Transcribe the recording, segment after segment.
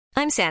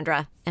I'm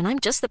Sandra, and I'm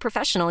just the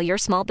professional your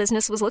small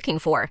business was looking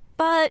for.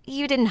 But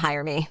you didn't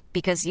hire me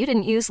because you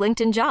didn't use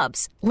LinkedIn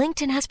Jobs.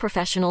 LinkedIn has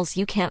professionals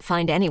you can't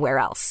find anywhere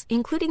else,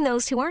 including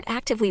those who aren't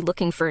actively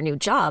looking for a new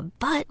job,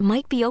 but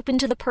might be open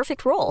to the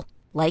perfect role,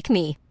 like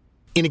me.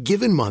 In a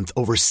given month,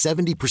 over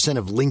 70%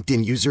 of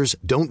LinkedIn users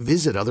don't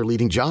visit other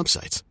leading job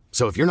sites.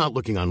 So if you're not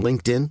looking on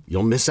LinkedIn,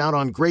 you'll miss out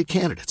on great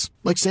candidates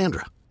like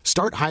Sandra.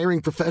 Start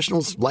hiring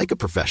professionals like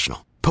a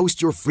professional.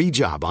 Post your free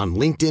job on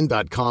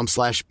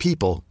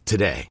linkedin.com/people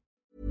today.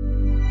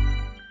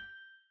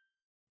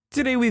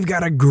 Today we've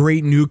got a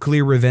great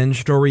nuclear revenge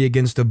story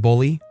against a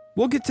bully.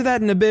 We'll get to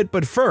that in a bit,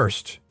 but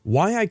first,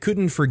 why I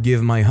couldn't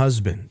forgive my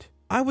husband.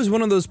 I was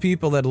one of those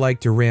people that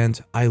like to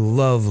rant, I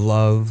love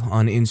love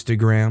on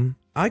Instagram.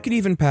 I could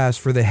even pass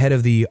for the head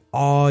of the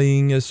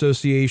awing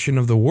association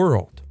of the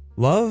world.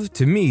 Love,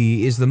 to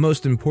me, is the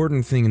most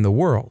important thing in the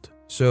world.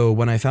 So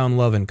when I found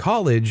love in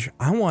college,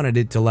 I wanted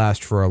it to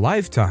last for a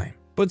lifetime.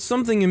 But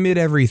something amid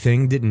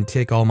everything didn't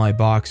tick all my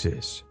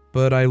boxes.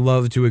 But I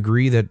love to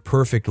agree that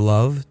perfect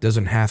love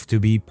doesn't have to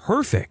be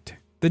perfect.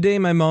 The day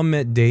my mom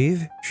met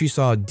Dave, she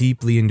saw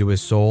deeply into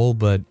his soul,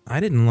 but I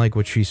didn't like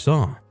what she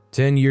saw.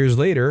 10 years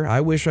later, I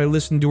wish I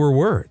listened to her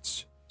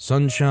words.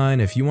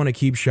 Sunshine, if you want to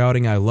keep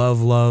shouting I love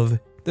love,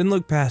 then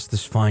look past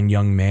this fine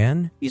young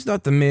man. He's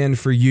not the man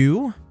for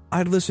you.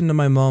 I'd listened to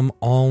my mom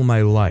all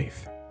my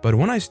life. But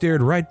when I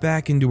stared right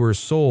back into her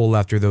soul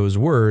after those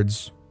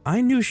words,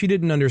 I knew she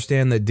didn't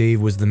understand that Dave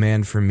was the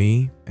man for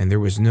me, and there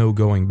was no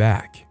going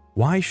back.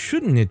 Why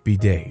shouldn't it be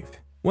Dave?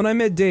 When I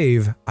met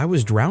Dave, I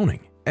was drowning.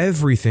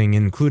 Everything,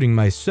 including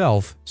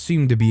myself,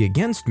 seemed to be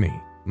against me.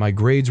 My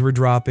grades were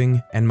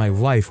dropping, and my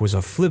life was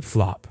a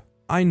flip-flop.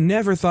 I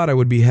never thought I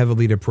would be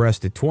heavily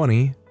depressed at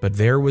 20, but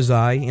there was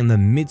I in the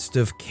midst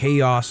of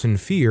chaos and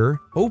fear,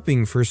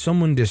 hoping for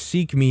someone to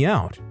seek me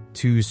out,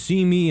 to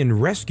see me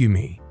and rescue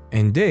me.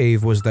 And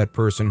Dave was that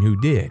person who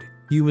did.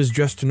 He was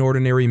just an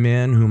ordinary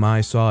man whom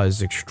I saw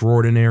as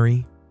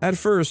extraordinary. At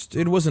first,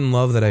 it wasn't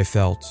love that I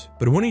felt,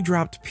 but when he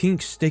dropped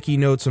pink sticky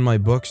notes on my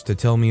books to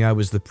tell me I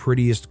was the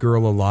prettiest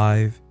girl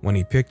alive, when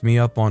he picked me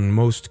up on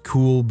most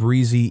cool,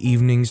 breezy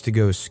evenings to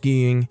go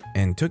skiing,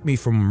 and took me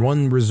from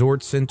one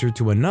resort center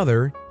to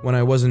another when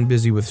I wasn't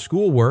busy with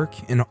schoolwork,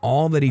 and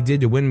all that he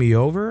did to win me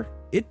over,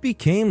 it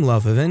became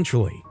love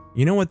eventually.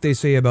 You know what they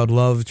say about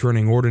love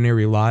turning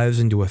ordinary lives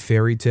into a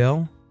fairy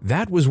tale?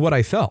 That was what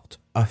I felt.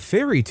 A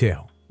fairy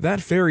tale.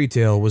 That fairy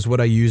tale was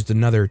what I used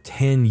another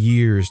 10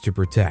 years to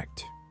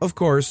protect. Of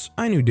course,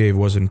 I knew Dave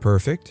wasn't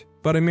perfect,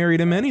 but I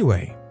married him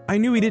anyway. I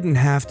knew he didn't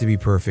have to be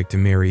perfect to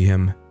marry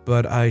him,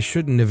 but I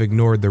shouldn't have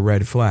ignored the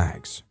red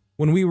flags.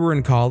 When we were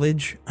in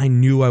college, I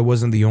knew I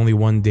wasn't the only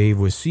one Dave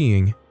was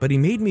seeing, but he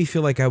made me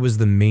feel like I was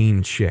the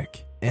main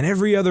chick, and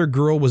every other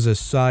girl was a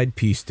side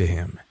piece to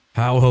him.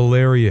 How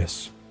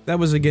hilarious. That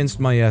was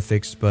against my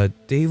ethics,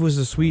 but Dave was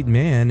a sweet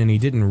man and he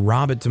didn't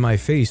rob it to my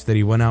face that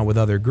he went out with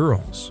other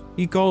girls.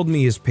 He called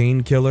me his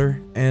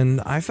painkiller, and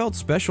I felt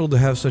special to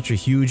have such a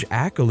huge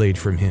accolade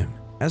from him.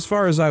 As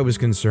far as I was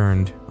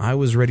concerned, I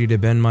was ready to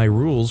bend my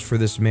rules for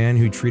this man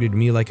who treated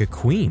me like a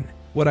queen.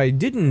 What I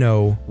didn't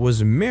know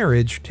was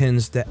marriage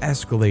tends to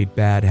escalate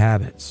bad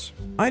habits.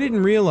 I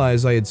didn't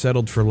realize I had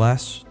settled for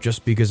less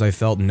just because I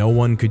felt no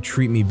one could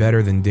treat me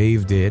better than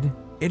Dave did.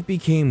 It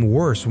became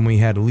worse when we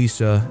had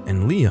Lisa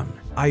and Liam.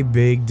 I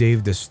begged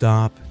Dave to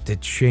stop, to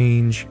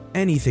change,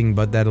 anything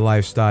but that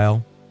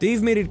lifestyle.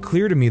 Dave made it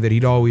clear to me that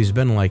he'd always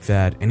been like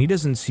that, and he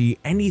doesn't see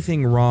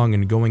anything wrong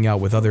in going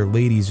out with other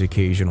ladies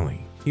occasionally.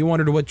 He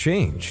wondered what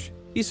changed.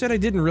 He said I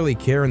didn't really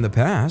care in the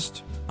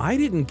past. I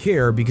didn't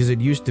care because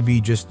it used to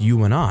be just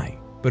you and I.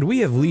 But we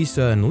have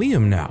Lisa and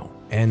Liam now,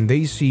 and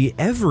they see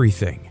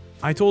everything.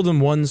 I told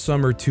him one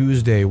summer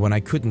Tuesday when I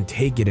couldn't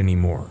take it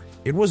anymore.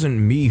 It wasn't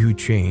me who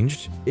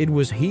changed, it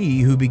was he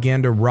who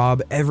began to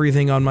rob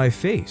everything on my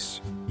face.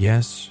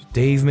 Yes,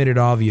 Dave made it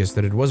obvious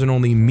that it wasn't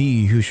only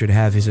me who should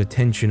have his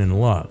attention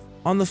and love.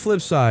 On the flip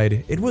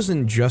side, it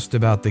wasn't just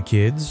about the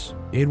kids,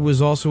 it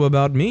was also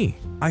about me.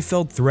 I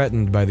felt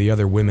threatened by the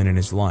other women in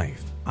his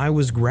life. I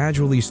was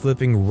gradually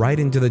slipping right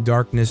into the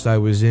darkness I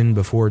was in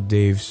before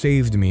Dave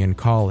saved me in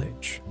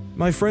college.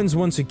 My friends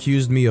once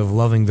accused me of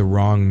loving the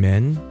wrong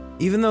men.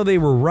 Even though they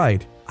were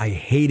right, I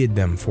hated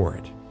them for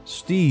it.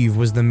 Steve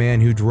was the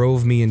man who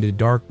drove me into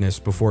darkness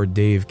before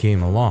Dave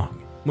came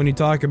along. When you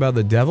talk about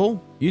the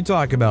devil, you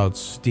talk about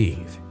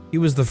Steve. He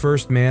was the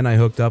first man I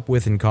hooked up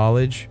with in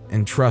college,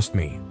 and trust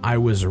me, I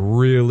was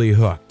really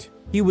hooked.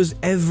 He was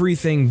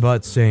everything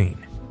but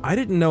sane. I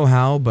didn't know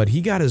how, but he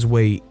got his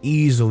way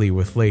easily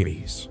with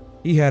ladies.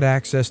 He had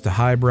access to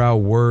highbrow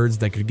words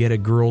that could get a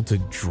girl to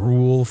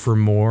drool for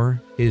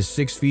more. His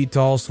 6 feet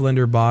tall,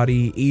 slender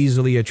body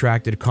easily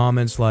attracted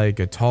comments like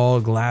a tall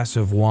glass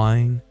of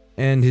wine.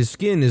 And his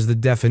skin is the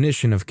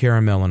definition of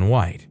caramel and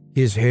white.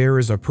 His hair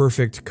is a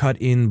perfect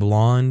cut-in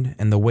blonde,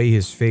 and the way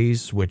his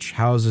face, which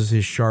houses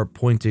his sharp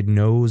pointed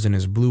nose and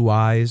his blue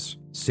eyes,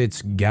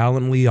 sits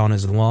gallantly on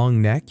his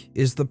long neck,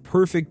 is the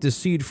perfect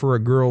deceit for a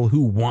girl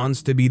who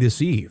wants to be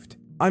deceived.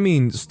 I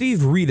mean, Steve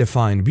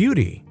redefined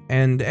beauty,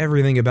 and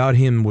everything about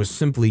him was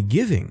simply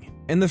giving.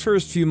 In the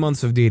first few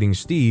months of dating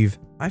Steve,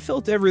 I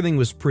felt everything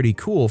was pretty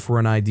cool for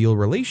an ideal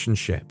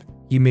relationship.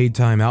 He made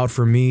time out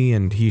for me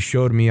and he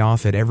showed me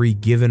off at every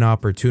given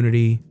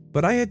opportunity,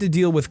 but I had to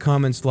deal with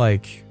comments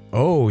like,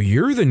 "Oh,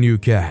 you're the new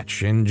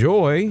catch,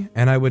 enjoy,"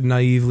 and I would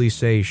naively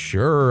say,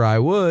 "Sure, I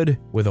would,"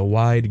 with a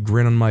wide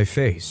grin on my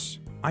face.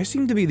 I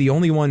seemed to be the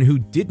only one who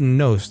didn't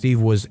know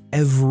Steve was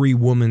every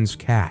woman's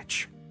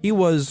catch. He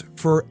was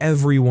for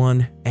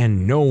everyone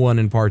and no one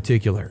in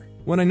particular.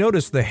 When I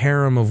noticed the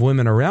harem of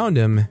women around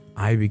him,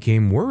 I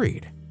became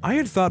worried. I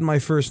had thought my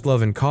first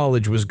love in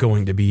college was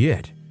going to be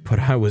it, but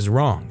I was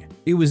wrong.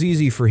 It was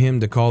easy for him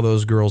to call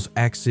those girls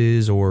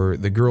exes or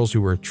the girls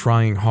who were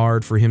trying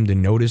hard for him to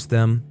notice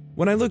them.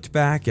 When I looked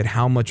back at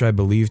how much I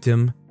believed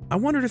him, I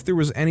wondered if there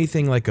was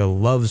anything like a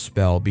love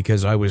spell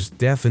because I was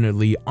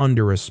definitely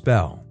under a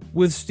spell.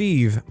 With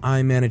Steve,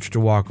 I managed to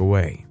walk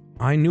away.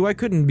 I knew I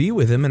couldn't be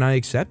with him and I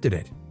accepted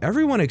it.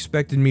 Everyone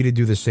expected me to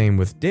do the same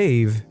with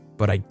Dave,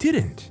 but I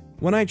didn't.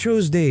 When I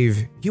chose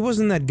Dave, he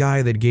wasn't that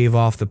guy that gave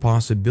off the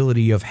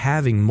possibility of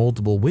having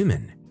multiple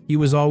women. He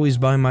was always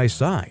by my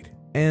side.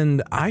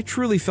 And I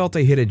truly felt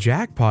I hit a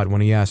jackpot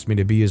when he asked me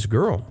to be his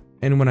girl.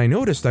 And when I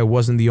noticed I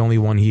wasn't the only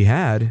one he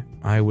had,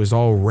 I was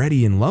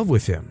already in love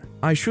with him.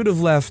 I should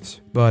have left,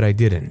 but I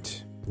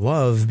didn't.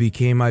 Love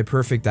became my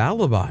perfect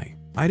alibi.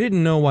 I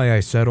didn't know why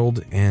I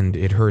settled, and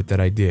it hurt that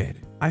I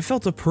did. I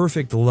felt a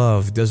perfect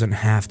love doesn't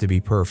have to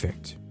be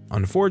perfect.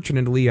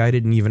 Unfortunately, I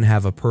didn't even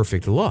have a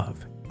perfect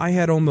love. I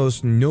had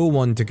almost no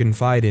one to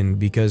confide in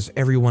because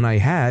everyone I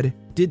had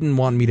didn't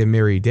want me to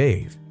marry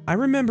Dave. I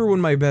remember when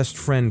my best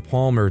friend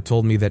Palmer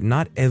told me that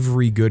not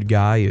every good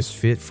guy is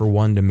fit for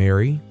one to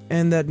marry,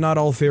 and that not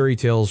all fairy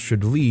tales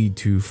should lead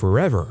to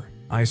forever.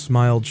 I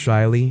smiled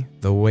shyly,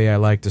 the way I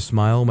like to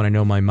smile when I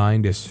know my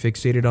mind is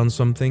fixated on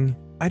something.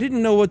 I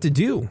didn't know what to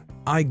do.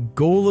 I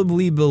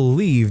gullibly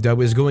believed I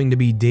was going to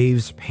be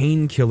Dave's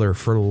painkiller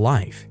for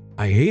life.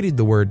 I hated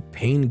the word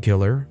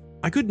painkiller.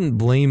 I couldn't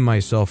blame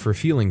myself for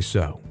feeling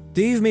so.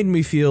 Dave made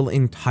me feel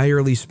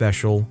entirely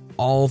special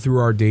all through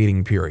our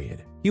dating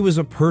period. He was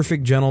a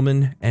perfect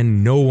gentleman,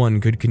 and no one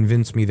could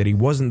convince me that he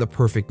wasn't the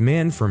perfect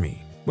man for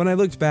me. When I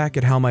looked back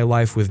at how my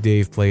life with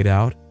Dave played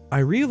out, I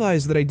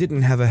realized that I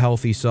didn't have a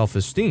healthy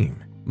self-esteem.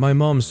 My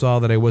mom saw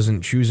that I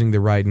wasn't choosing the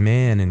right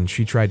man and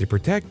she tried to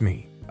protect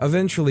me.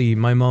 Eventually,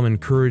 my mom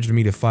encouraged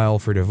me to file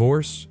for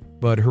divorce,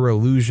 but her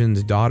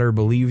illusioned daughter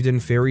believed in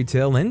fairy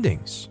tale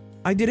endings.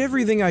 I did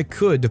everything I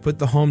could to put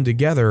the home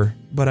together,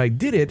 but I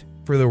did it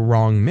for the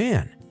wrong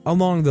man.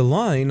 Along the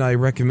line, I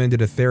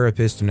recommended a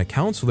therapist and a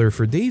counselor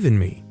for Dave and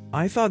me.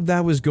 I thought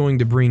that was going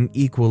to bring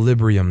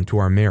equilibrium to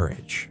our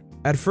marriage.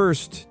 At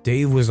first,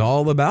 Dave was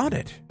all about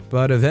it,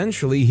 but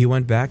eventually he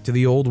went back to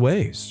the old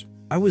ways.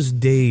 I was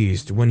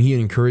dazed when he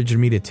encouraged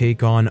me to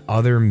take on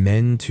other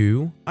men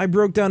too. I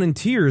broke down in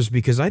tears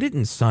because I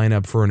didn't sign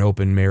up for an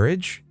open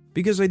marriage.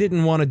 Because I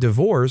didn't want a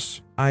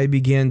divorce, I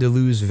began to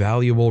lose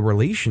valuable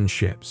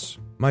relationships.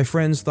 My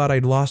friends thought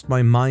I'd lost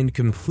my mind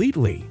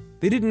completely.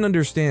 They didn't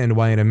understand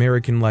why an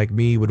American like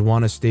me would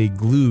want to stay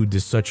glued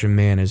to such a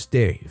man as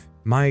Dave.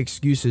 My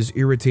excuses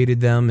irritated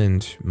them,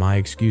 and my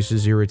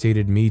excuses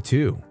irritated me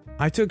too.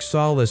 I took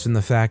solace in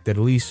the fact that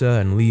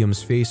Lisa and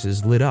Liam's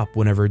faces lit up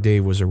whenever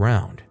Dave was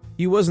around.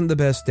 He wasn't the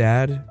best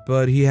dad,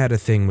 but he had a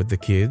thing with the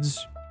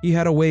kids. He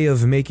had a way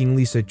of making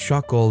Lisa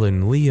chuckle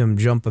and Liam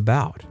jump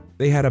about.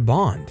 They had a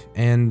bond,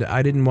 and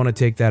I didn't want to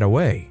take that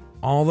away.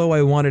 Although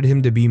I wanted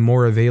him to be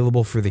more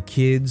available for the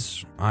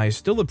kids, I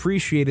still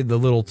appreciated the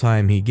little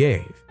time he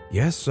gave.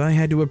 Yes, I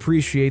had to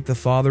appreciate the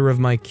father of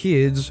my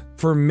kids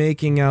for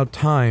making out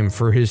time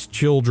for his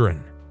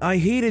children. I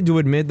hated to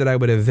admit that I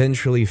would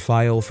eventually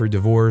file for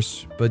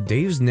divorce, but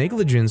Dave's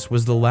negligence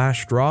was the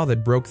last straw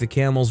that broke the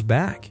camel's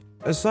back.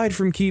 Aside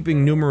from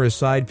keeping numerous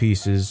side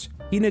pieces,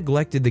 he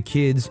neglected the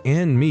kids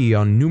and me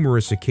on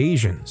numerous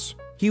occasions.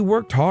 He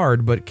worked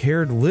hard but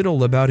cared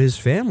little about his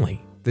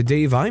family. The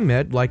Dave I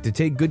met liked to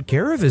take good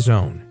care of his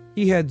own.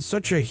 He had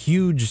such a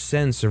huge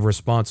sense of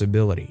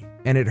responsibility,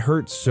 and it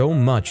hurt so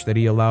much that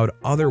he allowed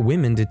other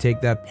women to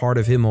take that part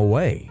of him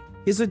away.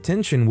 His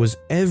attention was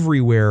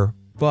everywhere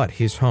but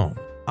his home.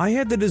 I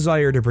had the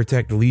desire to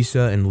protect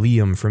Lisa and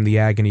Liam from the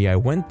agony I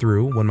went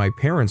through when my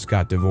parents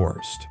got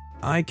divorced.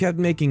 I kept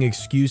making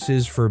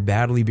excuses for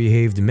badly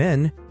behaved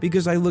men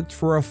because I looked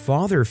for a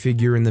father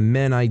figure in the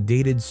men I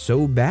dated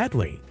so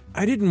badly.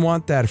 I didn't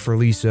want that for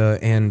Lisa,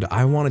 and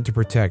I wanted to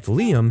protect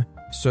Liam,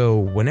 so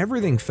when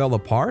everything fell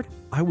apart,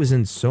 I was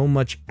in so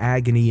much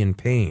agony and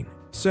pain.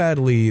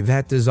 Sadly,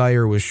 that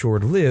desire was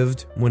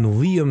short-lived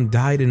when Liam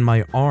died in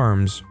my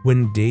arms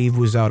when Dave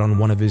was out on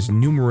one of his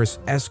numerous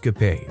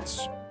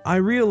escapades. I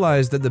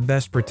realized that the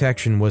best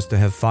protection was to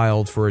have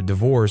filed for a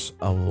divorce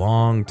a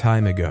long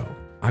time ago.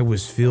 I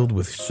was filled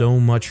with so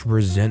much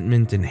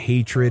resentment and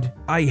hatred.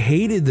 I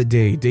hated the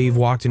day Dave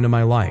walked into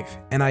my life,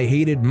 and I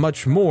hated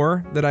much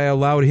more that I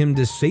allowed him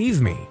to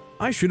save me.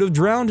 I should have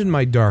drowned in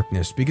my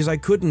darkness because I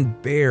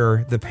couldn't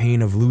bear the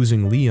pain of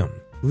losing Liam.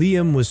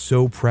 Liam was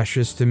so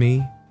precious to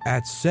me.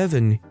 At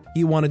 7,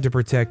 he wanted to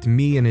protect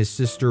me and his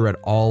sister at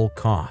all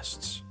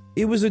costs.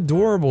 It was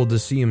adorable to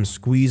see him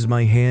squeeze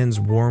my hands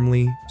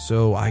warmly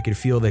so I could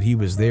feel that he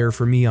was there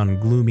for me on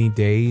gloomy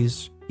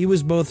days. He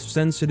was both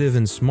sensitive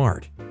and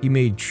smart. He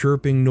made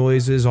chirping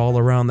noises all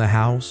around the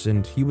house,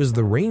 and he was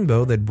the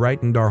rainbow that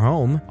brightened our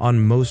home on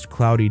most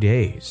cloudy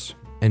days.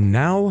 And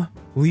now,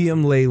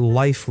 Liam lay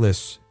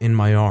lifeless in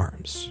my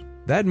arms.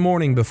 That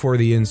morning before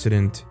the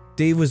incident,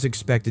 Dave was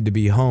expected to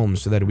be home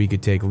so that we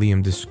could take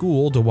Liam to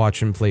school to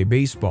watch him play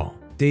baseball.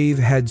 Dave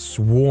had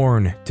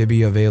sworn to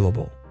be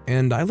available,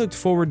 and I looked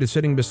forward to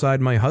sitting beside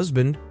my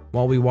husband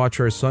while we watch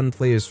our son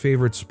play his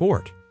favorite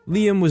sport.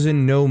 Liam was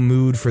in no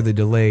mood for the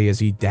delay as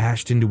he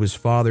dashed into his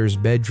father's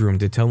bedroom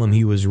to tell him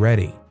he was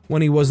ready.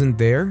 When he wasn't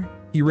there,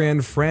 he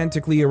ran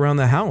frantically around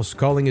the house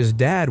calling his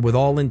dad with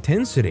all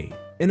intensity.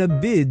 In a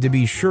bid to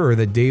be sure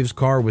that Dave's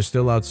car was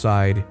still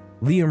outside,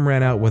 Liam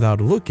ran out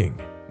without looking.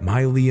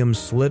 My Liam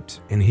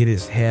slipped and hit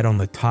his head on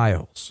the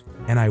tiles,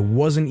 and I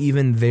wasn't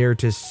even there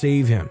to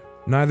save him.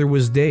 Neither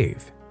was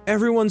Dave.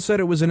 Everyone said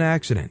it was an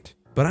accident,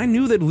 but I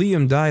knew that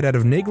Liam died out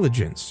of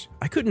negligence.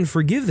 I couldn't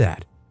forgive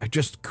that. I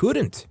just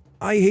couldn't.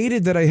 I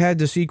hated that I had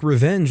to seek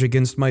revenge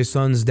against my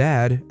son's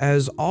dad,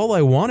 as all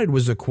I wanted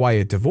was a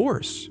quiet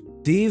divorce.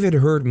 Dave had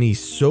hurt me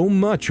so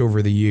much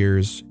over the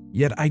years,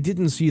 yet I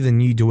didn't see the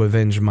need to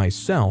avenge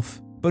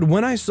myself. But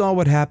when I saw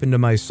what happened to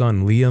my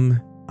son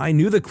Liam, I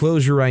knew the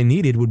closure I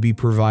needed would be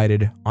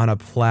provided on a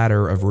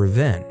platter of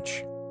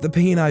revenge. The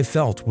pain I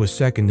felt was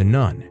second to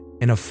none.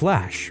 In a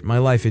flash, my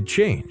life had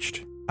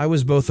changed. I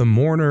was both a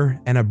mourner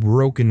and a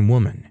broken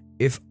woman.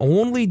 If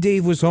only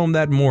Dave was home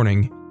that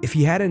morning, if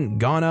he hadn't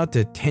gone out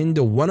to tend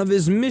to one of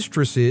his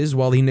mistresses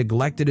while he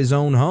neglected his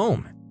own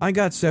home. I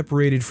got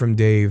separated from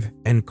Dave,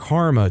 and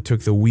karma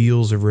took the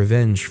wheels of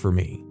revenge for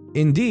me.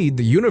 Indeed,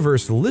 the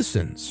universe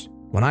listens.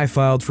 When I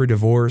filed for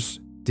divorce,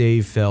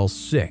 Dave fell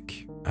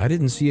sick. I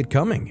didn't see it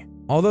coming.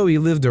 Although he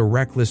lived a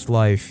reckless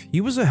life,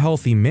 he was a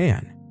healthy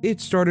man.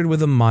 It started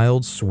with a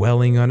mild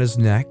swelling on his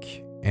neck,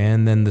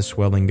 and then the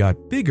swelling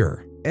got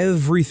bigger.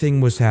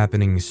 Everything was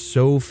happening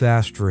so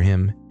fast for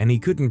him, and he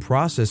couldn't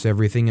process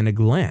everything in a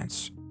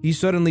glance. He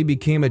suddenly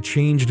became a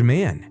changed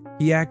man.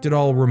 He acted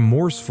all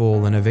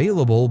remorseful and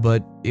available,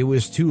 but it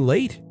was too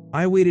late.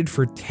 I waited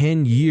for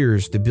 10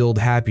 years to build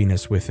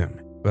happiness with him,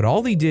 but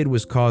all he did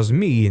was cause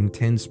me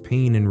intense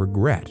pain and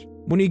regret.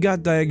 When he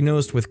got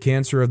diagnosed with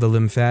cancer of the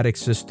lymphatic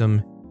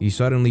system, he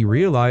suddenly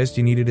realized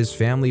he needed his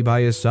family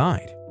by his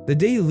side. The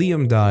day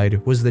Liam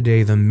died was the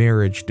day the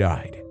marriage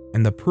died,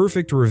 and the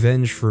perfect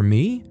revenge for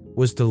me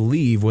was to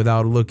leave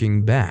without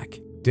looking back.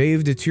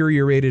 Dave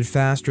deteriorated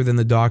faster than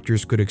the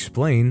doctors could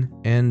explain,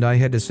 and I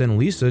had to send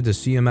Lisa to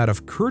see him out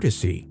of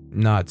courtesy,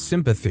 not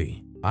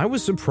sympathy. I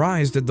was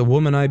surprised at the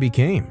woman I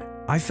became.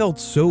 I felt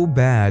so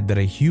bad that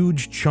a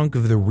huge chunk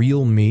of the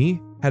real me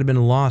had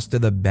been lost to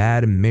the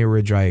bad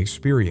marriage I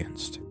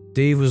experienced.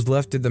 Dave was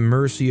left at the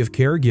mercy of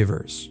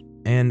caregivers,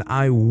 and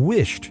I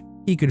wished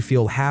he could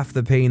feel half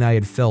the pain I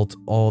had felt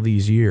all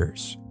these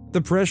years.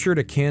 The pressure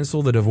to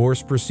cancel the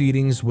divorce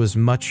proceedings was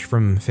much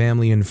from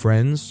family and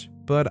friends,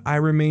 but I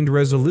remained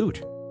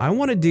resolute. I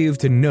wanted Dave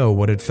to know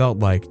what it felt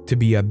like to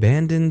be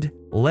abandoned,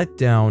 let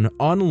down,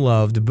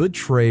 unloved,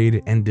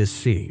 betrayed, and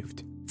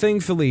deceived.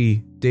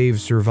 Thankfully, Dave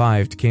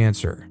survived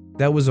cancer.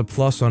 That was a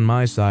plus on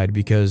my side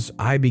because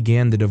I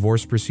began the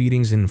divorce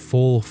proceedings in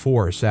full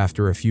force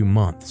after a few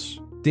months.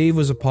 Dave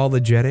was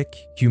apologetic,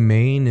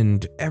 humane,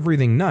 and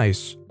everything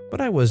nice,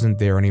 but I wasn't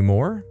there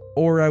anymore,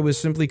 or I was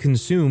simply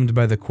consumed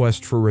by the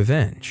quest for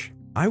revenge.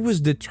 I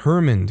was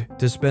determined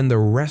to spend the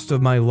rest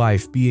of my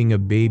life being a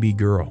baby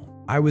girl.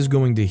 I was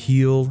going to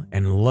heal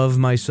and love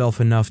myself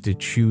enough to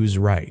choose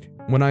right.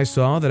 When I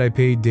saw that I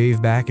paid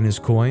Dave back in his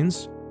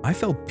coins, I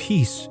felt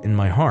peace in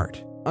my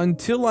heart.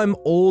 Until I'm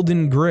old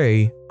and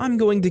gray, I'm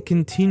going to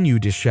continue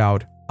to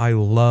shout, I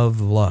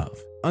love love.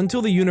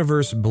 Until the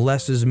universe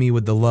blesses me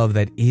with the love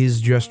that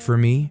is just for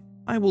me,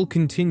 I will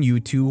continue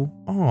to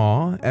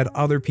awe at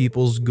other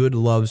people's good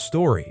love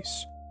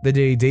stories. The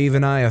day Dave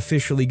and I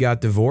officially got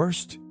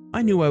divorced,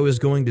 I knew I was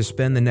going to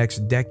spend the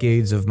next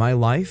decades of my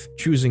life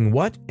choosing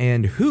what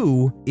and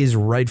who is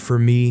right for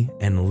me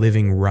and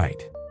living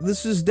right.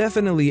 This is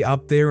definitely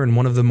up there in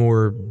one of the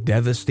more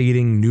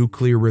devastating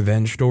nuclear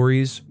revenge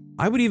stories.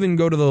 I would even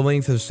go to the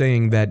length of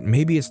saying that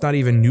maybe it's not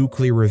even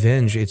nuclear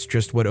revenge, it's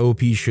just what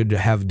OP should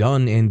have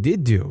done and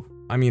did do.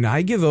 I mean,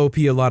 I give OP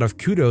a lot of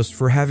kudos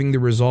for having the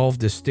resolve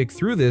to stick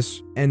through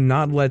this and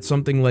not let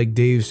something like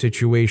Dave's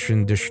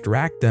situation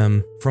distract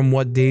them from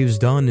what Dave's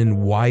done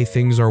and why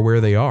things are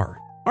where they are.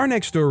 Our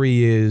next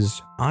story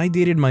is, I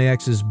dated my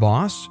ex's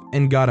boss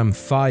and got him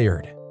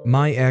fired.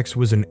 My ex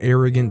was an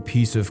arrogant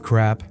piece of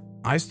crap.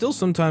 I still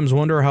sometimes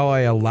wonder how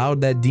I allowed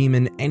that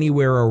demon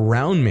anywhere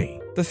around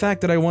me. The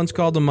fact that I once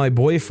called him my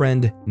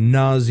boyfriend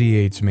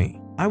nauseates me.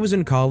 I was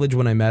in college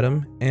when I met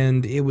him,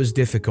 and it was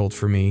difficult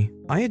for me.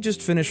 I had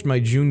just finished my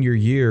junior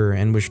year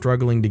and was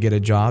struggling to get a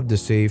job to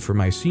save for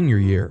my senior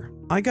year.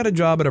 I got a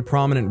job at a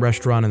prominent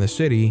restaurant in the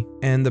city,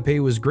 and the pay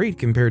was great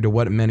compared to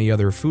what many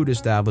other food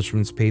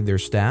establishments paid their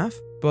staff,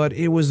 but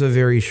it was a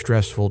very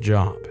stressful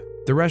job.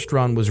 The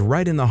restaurant was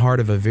right in the heart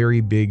of a very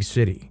big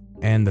city,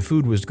 and the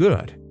food was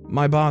good.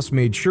 My boss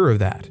made sure of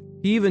that.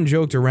 He even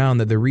joked around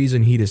that the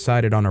reason he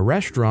decided on a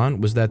restaurant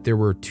was that there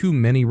were too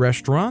many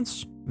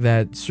restaurants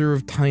that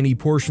served tiny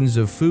portions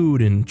of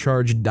food and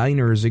charged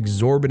diners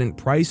exorbitant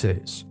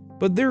prices.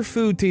 But their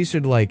food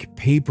tasted like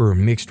paper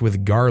mixed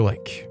with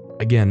garlic.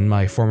 Again,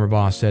 my former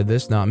boss said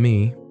this, not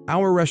me.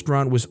 Our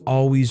restaurant was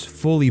always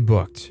fully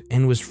booked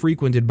and was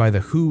frequented by the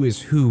who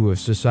is who of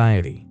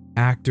society.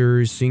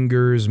 Actors,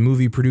 singers,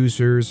 movie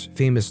producers,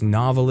 famous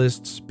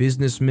novelists,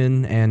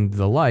 businessmen, and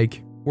the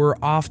like were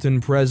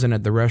often present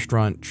at the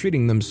restaurant,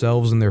 treating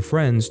themselves and their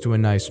friends to a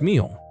nice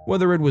meal.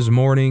 Whether it was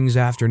mornings,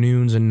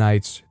 afternoons, and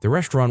nights, the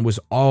restaurant was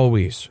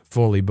always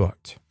fully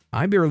booked.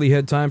 I barely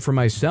had time for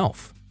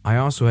myself. I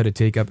also had to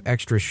take up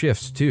extra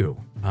shifts too.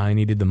 I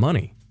needed the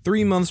money.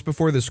 3 months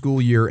before the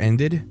school year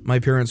ended, my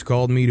parents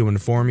called me to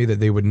inform me that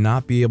they would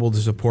not be able to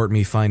support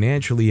me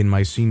financially in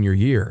my senior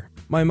year.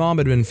 My mom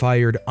had been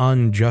fired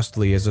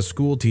unjustly as a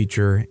school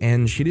teacher,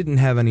 and she didn't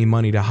have any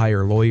money to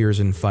hire lawyers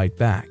and fight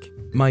back.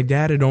 My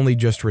dad had only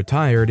just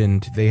retired,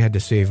 and they had to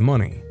save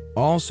money.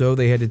 Also,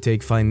 they had to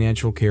take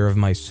financial care of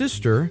my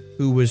sister,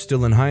 who was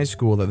still in high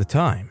school at the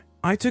time.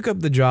 I took up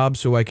the job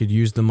so I could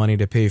use the money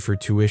to pay for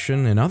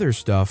tuition and other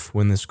stuff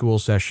when the school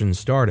session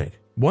started.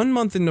 1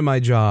 month into my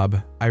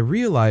job, I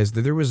realized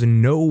that there was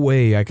no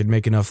way I could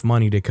make enough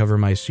money to cover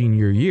my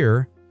senior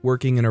year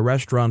working in a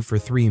restaurant for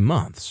 3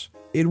 months.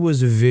 It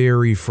was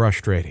very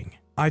frustrating.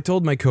 I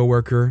told my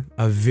coworker,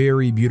 a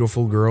very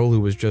beautiful girl who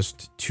was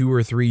just 2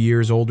 or 3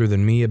 years older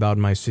than me, about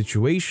my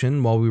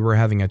situation while we were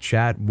having a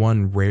chat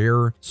one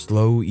rare,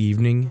 slow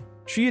evening.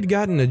 She had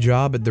gotten a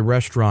job at the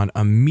restaurant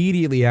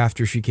immediately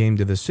after she came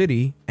to the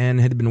city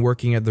and had been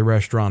working at the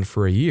restaurant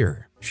for a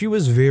year. She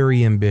was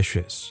very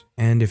ambitious,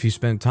 and if you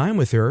spent time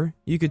with her,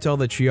 you could tell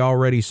that she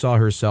already saw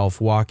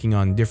herself walking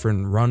on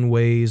different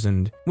runways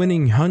and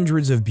winning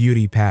hundreds of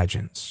beauty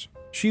pageants.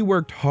 She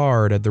worked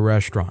hard at the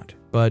restaurant,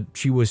 but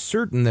she was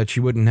certain that she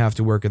wouldn't have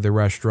to work at the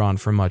restaurant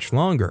for much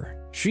longer.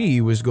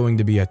 She was going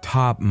to be a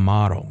top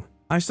model.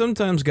 I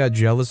sometimes got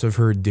jealous of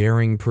her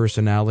daring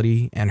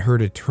personality and her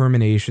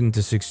determination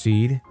to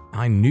succeed.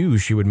 I knew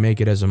she would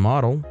make it as a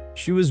model.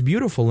 She was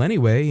beautiful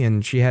anyway,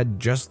 and she had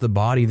just the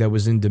body that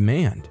was in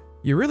demand.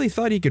 You really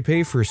thought you could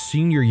pay for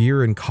senior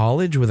year in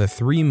college with a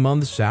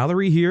 3-month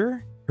salary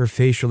here? Her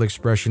facial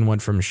expression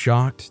went from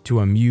shocked to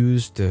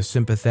amused to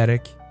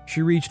sympathetic.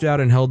 She reached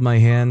out and held my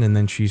hand, and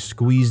then she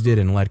squeezed it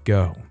and let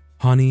go.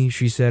 "Honey,"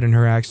 she said in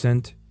her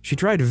accent. She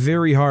tried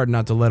very hard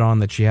not to let on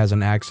that she has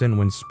an accent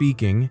when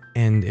speaking,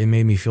 and it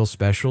made me feel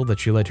special that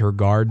she let her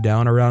guard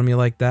down around me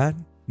like that.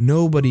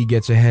 Nobody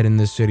gets ahead in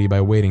this city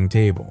by waiting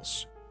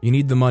tables. You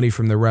need the money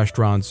from the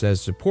restaurants as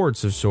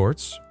supports of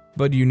sorts,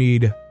 but you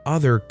need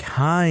other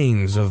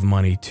kinds of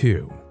money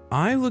too.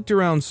 I looked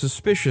around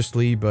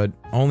suspiciously, but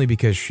only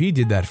because she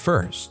did that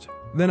first.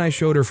 Then I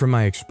showed her from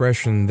my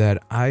expression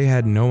that I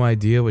had no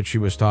idea what she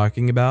was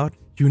talking about.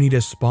 "You need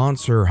a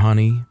sponsor,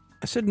 honey."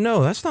 I said,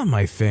 "No, that's not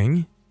my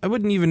thing. I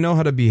wouldn't even know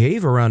how to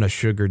behave around a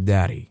sugar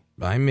daddy.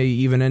 I may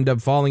even end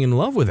up falling in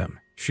love with him."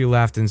 She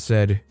laughed and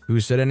said, "Who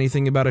said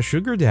anything about a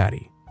sugar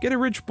daddy? Get a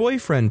rich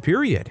boyfriend,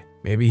 period.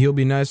 Maybe he'll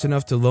be nice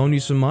enough to loan you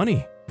some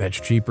money. That's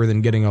cheaper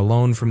than getting a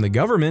loan from the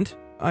government."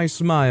 I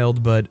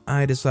smiled, but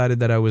I decided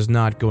that I was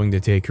not going to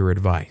take her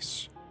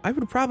advice. I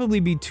would probably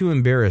be too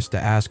embarrassed to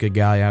ask a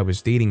guy I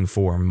was dating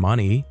for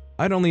money.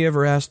 I'd only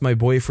ever asked my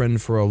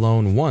boyfriend for a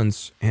loan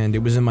once, and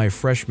it was in my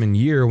freshman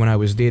year when I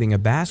was dating a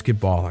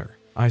basketballer.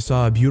 I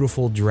saw a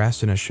beautiful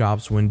dress in a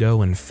shop's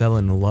window and fell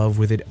in love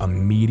with it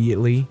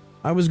immediately.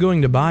 I was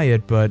going to buy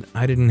it, but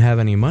I didn't have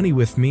any money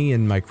with me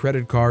and my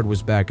credit card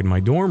was back in my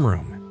dorm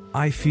room.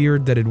 I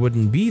feared that it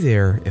wouldn't be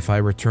there if I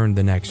returned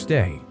the next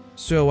day.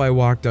 So I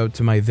walked out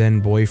to my then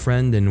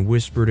boyfriend and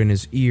whispered in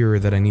his ear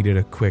that I needed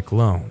a quick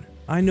loan.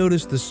 I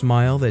noticed the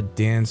smile that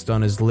danced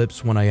on his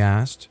lips when I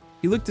asked.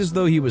 He looked as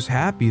though he was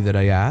happy that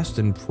I asked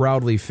and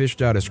proudly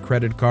fished out his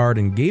credit card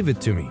and gave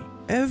it to me.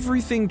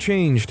 Everything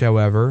changed,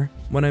 however,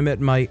 when I met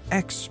my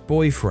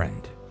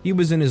ex-boyfriend. He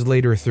was in his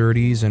later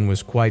 30s and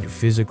was quite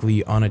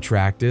physically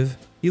unattractive.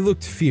 He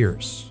looked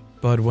fierce,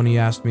 but when he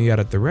asked me out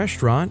at the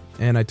restaurant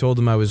and I told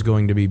him I was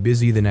going to be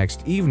busy the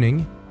next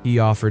evening, he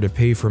offered to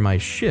pay for my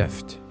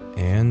shift,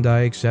 and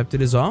I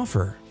accepted his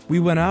offer. We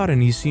went out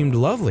and he seemed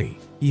lovely.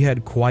 He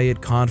had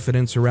quiet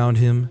confidence around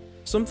him.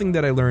 Something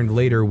that I learned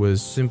later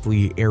was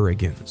simply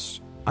arrogance.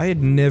 I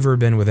had never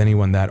been with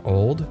anyone that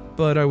old,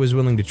 but I was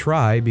willing to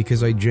try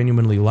because I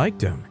genuinely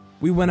liked him.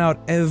 We went out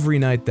every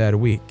night that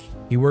week.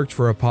 He worked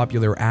for a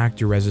popular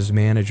actor as his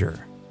manager.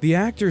 The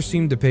actor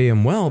seemed to pay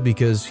him well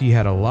because he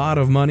had a lot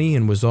of money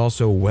and was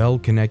also well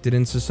connected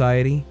in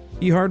society.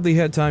 He hardly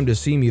had time to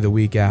see me the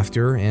week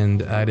after,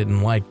 and I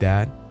didn't like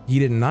that. He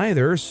didn't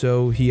either,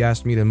 so he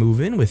asked me to move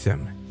in with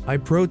him. I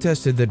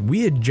protested that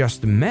we had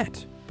just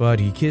met, but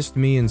he kissed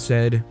me and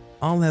said,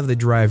 "I'll have the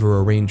driver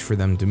arrange for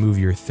them to move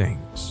your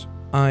things."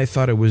 I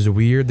thought it was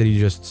weird that he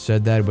just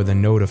said that with a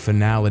note of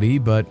finality,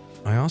 but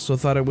I also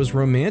thought it was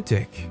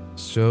romantic.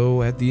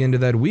 So at the end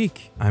of that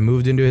week, I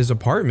moved into his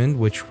apartment,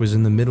 which was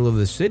in the middle of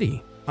the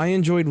city. I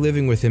enjoyed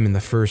living with him in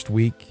the first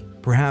week.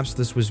 Perhaps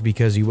this was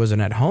because he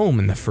wasn't at home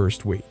in the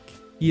first week.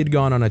 He had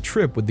gone on a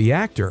trip with the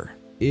actor.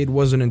 It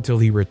wasn't until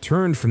he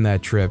returned from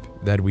that trip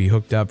that we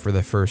hooked up for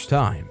the first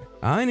time.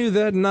 I knew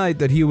that night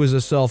that he was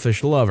a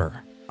selfish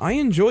lover. I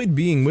enjoyed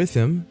being with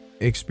him,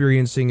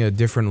 experiencing a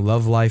different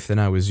love life than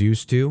I was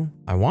used to.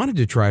 I wanted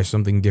to try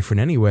something different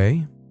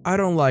anyway. "I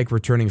don't like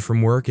returning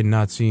from work and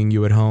not seeing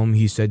you at home,"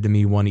 he said to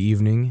me one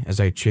evening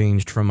as I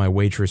changed from my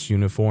waitress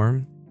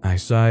uniform. I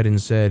sighed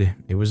and said,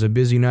 "It was a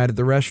busy night at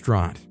the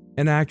restaurant.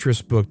 An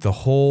actress booked the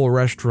whole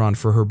restaurant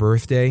for her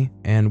birthday,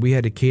 and we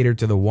had to cater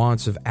to the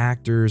wants of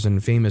actors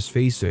and famous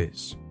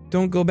faces."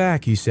 "Don't go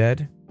back," he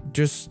said.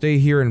 "Just stay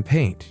here and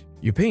paint.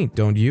 You paint,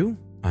 don't you?"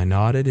 I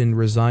nodded and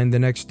resigned the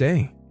next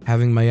day.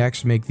 Having my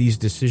ex make these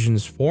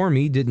decisions for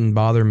me didn't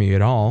bother me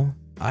at all.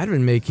 I'd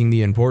been making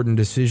the important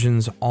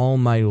decisions all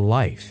my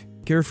life,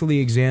 carefully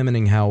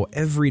examining how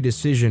every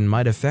decision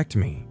might affect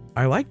me.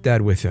 I liked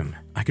that with him.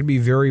 I could be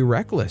very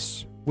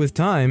reckless. With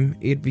time,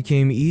 it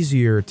became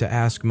easier to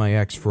ask my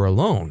ex for a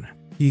loan.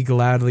 He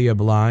gladly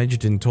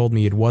obliged and told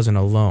me it wasn't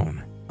a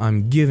loan.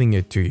 "I'm giving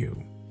it to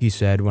you," he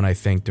said when I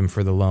thanked him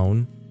for the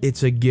loan.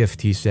 "It's a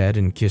gift," he said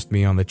and kissed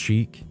me on the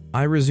cheek.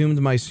 I resumed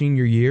my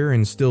senior year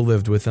and still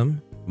lived with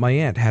him. My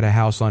aunt had a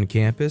house on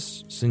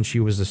campus since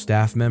she was a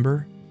staff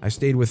member. I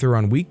stayed with her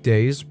on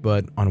weekdays,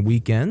 but on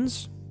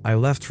weekends, I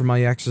left for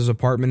my ex's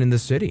apartment in the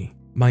city.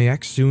 My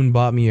ex soon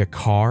bought me a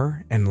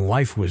car, and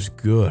life was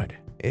good.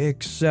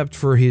 Except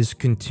for his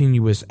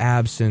continuous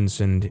absence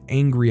and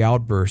angry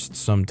outbursts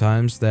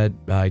sometimes that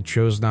I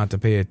chose not to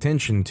pay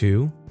attention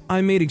to.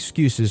 I made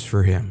excuses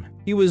for him.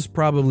 He was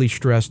probably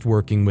stressed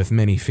working with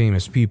many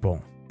famous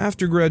people.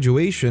 After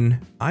graduation,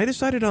 I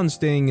decided on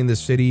staying in the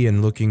city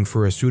and looking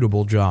for a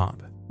suitable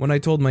job. When I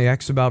told my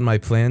ex about my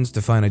plans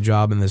to find a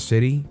job in the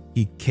city,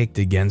 he kicked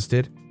against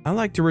it. "I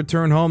like to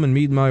return home and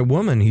meet my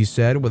woman," he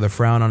said with a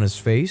frown on his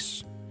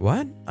face.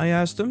 "What?" I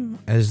asked him,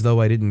 as though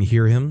I didn't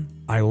hear him.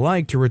 "I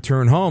like to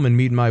return home and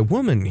meet my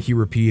woman," he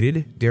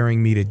repeated,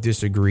 daring me to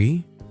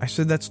disagree. I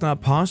said that's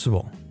not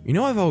possible. "You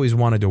know I've always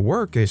wanted to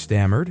work," I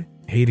stammered,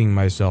 hating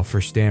myself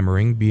for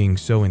stammering, being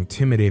so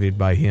intimidated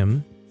by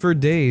him. For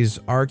days,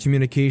 our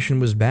communication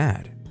was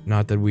bad.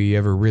 Not that we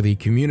ever really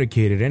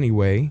communicated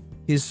anyway.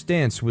 His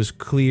stance was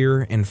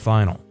clear and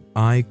final.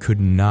 I could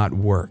not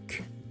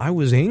work. I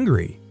was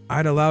angry.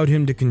 I'd allowed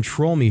him to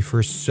control me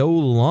for so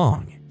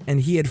long,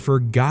 and he had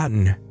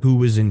forgotten who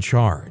was in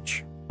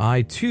charge.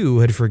 I too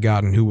had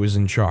forgotten who was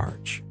in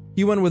charge.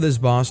 He went with his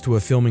boss to a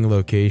filming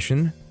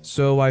location,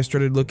 so I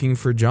started looking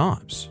for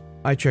jobs.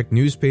 I checked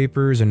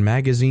newspapers and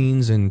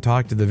magazines and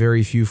talked to the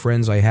very few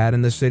friends I had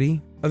in the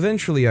city.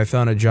 Eventually, I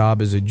found a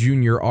job as a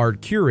junior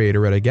art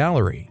curator at a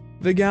gallery.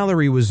 The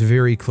gallery was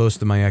very close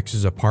to my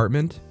ex's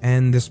apartment,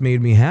 and this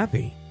made me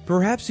happy.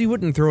 Perhaps he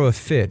wouldn't throw a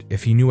fit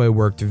if he knew I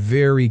worked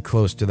very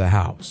close to the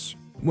house.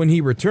 When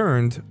he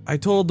returned, I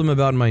told him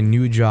about my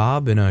new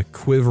job in a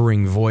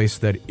quivering voice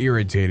that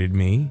irritated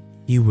me.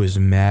 He was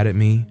mad at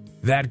me.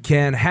 "That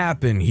can't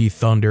happen," he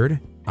thundered.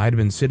 I'd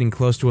been sitting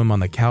close to him on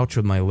the couch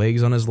with my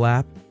legs on his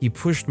lap. He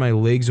pushed my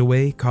legs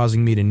away,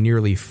 causing me to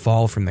nearly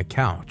fall from the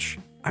couch.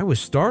 I was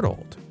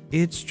startled.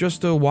 "It's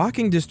just a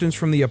walking distance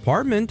from the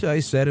apartment," I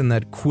said in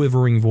that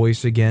quivering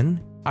voice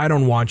again. "I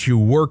don't want you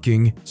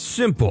working.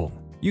 Simple.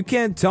 You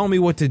can't tell me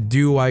what to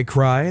do," I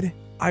cried.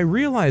 I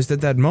realized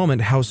at that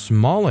moment how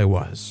small I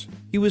was.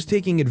 He was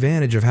taking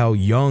advantage of how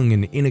young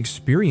and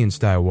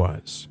inexperienced I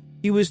was.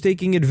 He was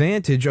taking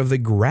advantage of the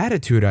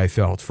gratitude I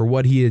felt for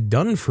what he had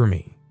done for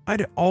me.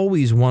 I'd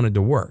always wanted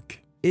to work.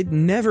 It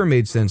never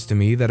made sense to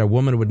me that a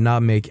woman would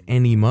not make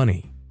any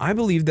money. I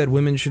believed that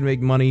women should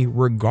make money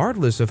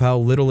regardless of how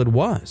little it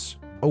was.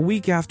 A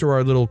week after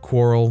our little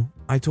quarrel,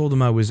 I told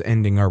him I was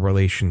ending our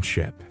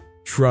relationship.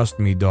 "Trust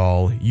me,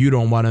 doll, you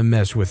don't want to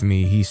mess with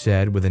me," he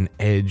said with an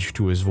edge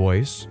to his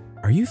voice.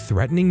 "Are you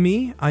threatening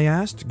me?" I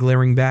asked,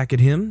 glaring back at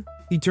him.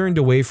 He turned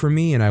away from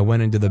me and I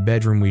went into the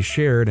bedroom we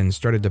shared and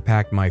started to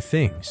pack my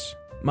things.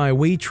 My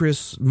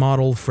waitress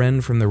model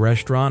friend from the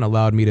restaurant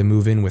allowed me to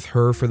move in with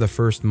her for the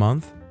first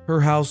month.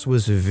 Her house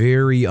was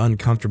very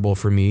uncomfortable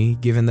for me,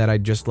 given that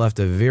I'd just left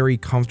a very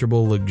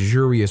comfortable,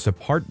 luxurious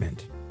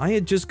apartment. I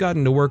had just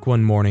gotten to work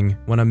one morning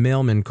when a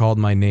mailman called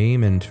my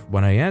name, and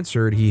when I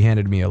answered, he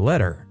handed me a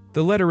letter.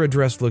 The letter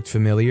address looked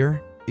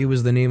familiar. It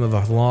was the name of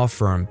a law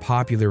firm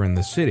popular in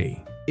the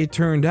city. It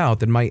turned out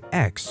that my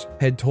ex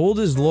had told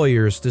his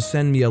lawyers to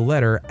send me a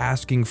letter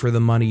asking for the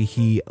money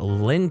he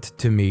lent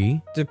to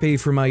me to pay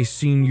for my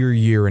senior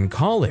year in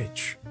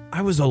college.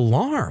 I was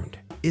alarmed.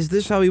 "Is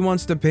this how he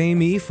wants to pay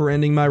me for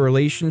ending my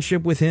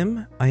relationship with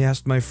him?" I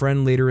asked my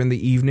friend later in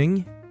the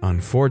evening.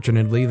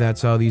 "Unfortunately,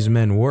 that's how these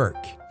men work.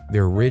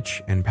 They're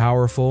rich and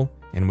powerful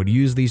and would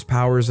use these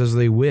powers as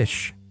they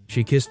wish."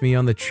 She kissed me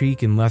on the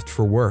cheek and left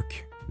for work.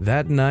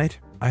 That night,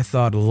 I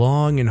thought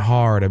long and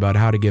hard about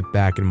how to get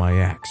back at my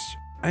ex.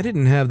 I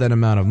didn't have that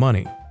amount of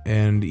money,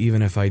 and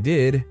even if I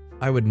did,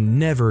 I would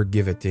never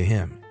give it to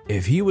him.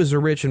 If he was a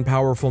rich and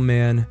powerful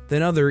man,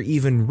 then other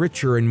even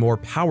richer and more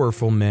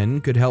powerful men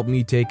could help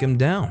me take him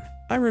down.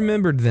 I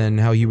remembered then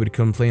how he would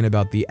complain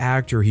about the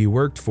actor he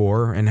worked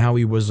for and how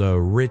he was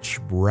a rich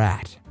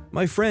brat.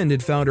 My friend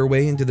had found her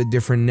way into the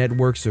different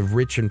networks of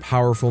rich and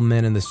powerful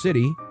men in the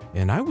city,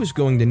 and I was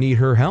going to need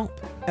her help.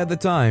 At the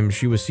time,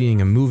 she was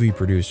seeing a movie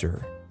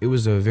producer. It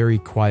was a very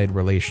quiet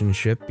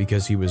relationship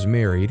because he was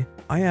married.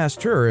 I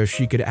asked her if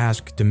she could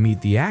ask to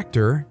meet the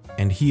actor,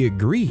 and he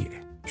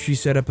agreed. She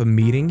set up a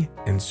meeting,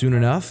 and soon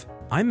enough,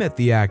 I met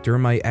the actor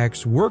my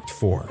ex worked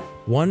for.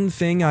 One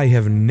thing I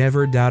have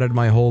never doubted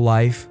my whole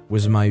life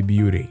was my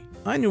beauty.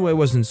 I knew I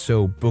wasn't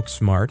so book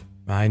smart.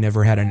 I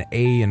never had an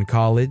A in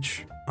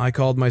college. I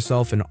called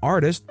myself an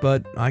artist,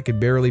 but I could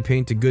barely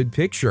paint a good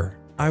picture.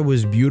 I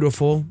was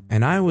beautiful,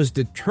 and I was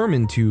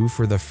determined to,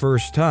 for the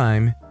first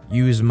time,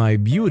 use my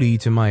beauty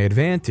to my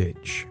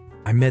advantage.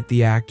 I met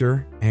the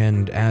actor,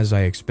 and as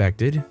I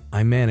expected,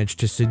 I managed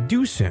to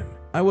seduce him.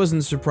 I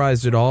wasn't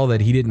surprised at all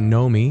that he didn't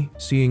know me,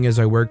 seeing as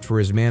I worked for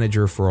his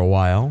manager for a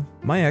while.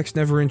 My ex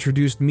never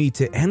introduced me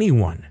to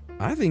anyone.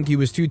 I think he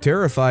was too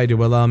terrified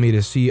to allow me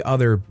to see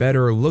other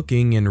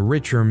better-looking and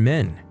richer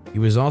men. He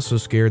was also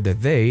scared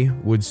that they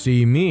would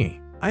see me.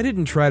 I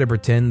didn't try to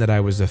pretend that I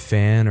was a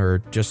fan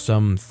or just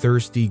some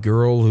thirsty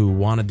girl who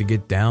wanted to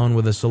get down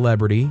with a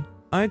celebrity.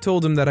 I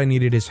told him that I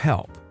needed his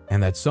help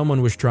and that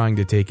someone was trying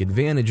to take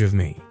advantage of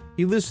me.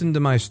 He listened to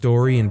my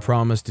story and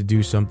promised to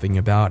do something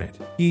about it.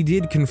 He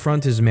did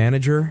confront his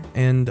manager,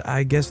 and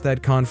I guess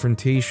that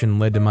confrontation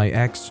led to my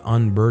ex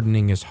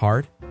unburdening his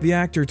heart. The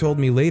actor told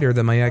me later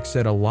that my ex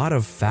said a lot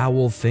of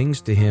foul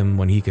things to him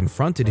when he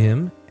confronted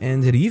him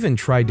and had even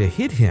tried to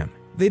hit him.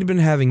 They'd been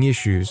having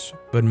issues,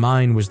 but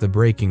mine was the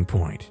breaking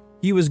point.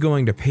 He was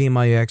going to pay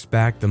my ex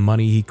back the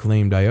money he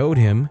claimed I owed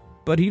him,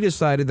 but he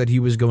decided that he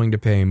was going to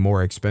pay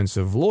more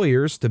expensive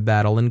lawyers to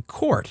battle in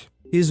court.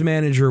 His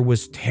manager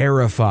was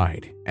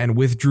terrified and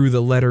withdrew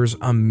the letters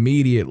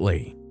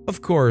immediately.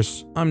 Of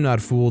course, I'm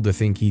not fooled to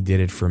think he did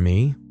it for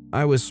me.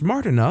 I was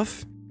smart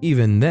enough,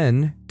 even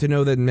then, to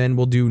know that men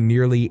will do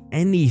nearly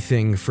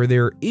anything for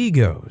their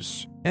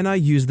egos, and I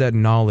used that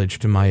knowledge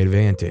to my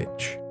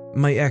advantage.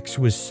 My ex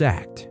was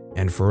sacked,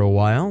 and for a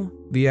while,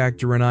 the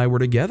actor and I were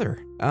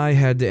together. I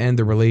had to end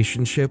the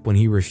relationship when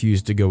he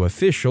refused to go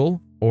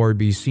official or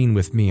be seen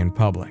with me in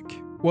public.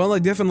 Well, I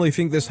definitely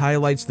think this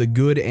highlights the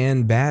good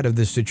and bad of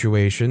this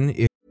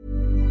situation.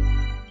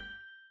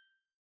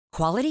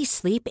 Quality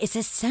sleep is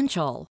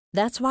essential.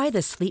 That's why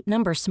the Sleep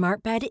Number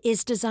Smart Bed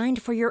is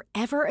designed for your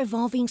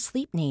ever-evolving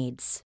sleep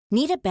needs.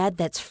 Need a bed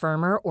that's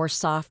firmer or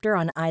softer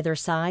on either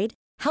side?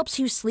 Helps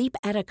you sleep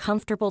at a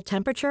comfortable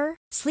temperature?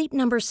 Sleep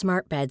Number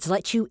Smart Beds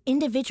let you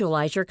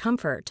individualize your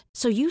comfort,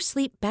 so you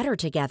sleep better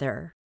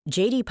together.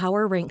 J.D.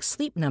 Power ranks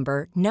Sleep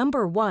Number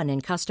number 1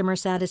 in customer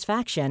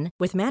satisfaction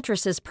with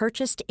mattresses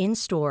purchased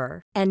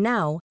in-store. And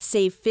now,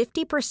 save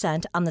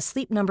 50% on the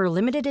Sleep Number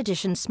Limited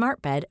Edition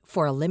Smart Bed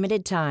for a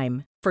limited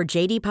time. For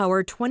J.D.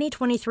 Power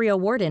 2023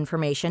 award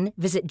information,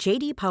 visit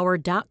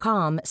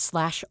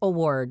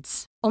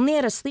jdpower.com/awards. Only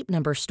at a Sleep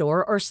Number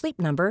store or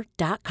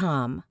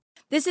sleepnumber.com.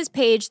 This is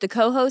Paige, the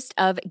co-host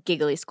of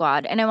Giggly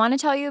Squad, and I want to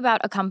tell you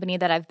about a company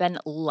that I've been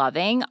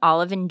loving,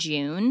 Olive &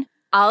 June.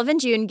 Olive &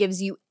 June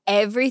gives you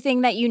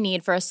everything that you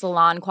need for a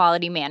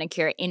salon-quality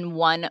manicure in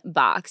one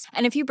box.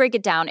 And if you break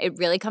it down, it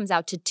really comes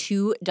out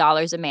to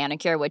 $2 a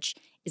manicure, which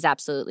is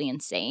absolutely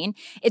insane.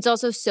 It's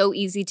also so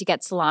easy to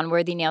get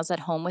salon-worthy nails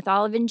at home with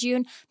Olive &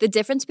 June. The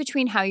difference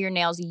between how your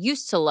nails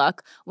used to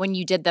look when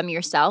you did them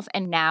yourself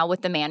and now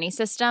with the Mani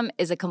system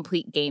is a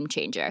complete game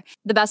changer.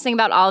 The best thing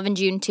about Olive &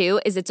 June, too,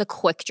 is it's a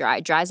quick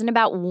dry. Dries in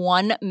about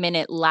 1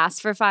 minute,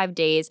 lasts for 5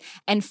 days,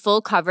 and full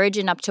coverage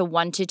in up to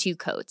 1 to 2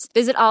 coats.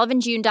 Visit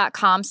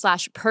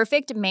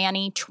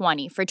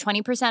oliveandjune.com/perfectmani20 for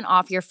 20%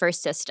 off your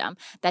first system.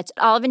 That's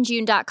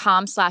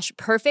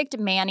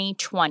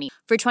oliveandjune.com/perfectmani20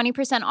 for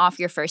 20% off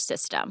your first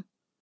system.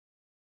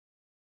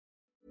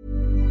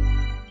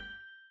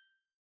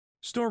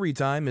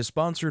 Storytime is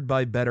sponsored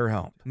by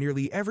BetterHelp.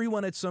 Nearly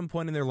everyone at some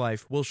point in their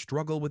life will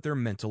struggle with their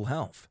mental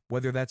health,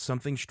 whether that's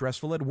something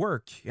stressful at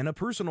work, in a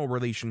personal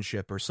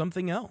relationship, or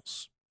something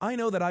else. I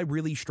know that I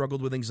really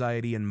struggled with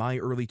anxiety in my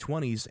early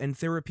 20s, and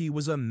therapy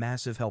was a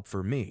massive help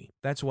for me.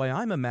 That's why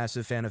I'm a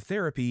massive fan of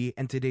therapy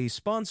and today's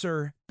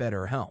sponsor,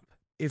 BetterHelp.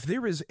 If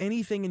there is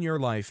anything in your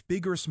life,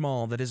 big or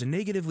small, that is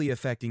negatively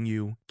affecting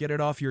you, get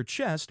it off your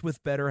chest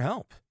with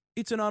BetterHelp.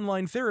 It's an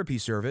online therapy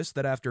service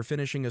that, after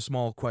finishing a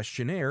small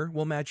questionnaire,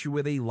 will match you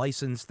with a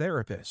licensed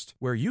therapist,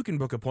 where you can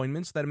book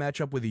appointments that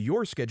match up with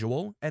your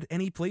schedule at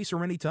any place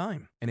or any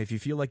time. And if you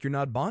feel like you're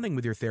not bonding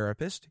with your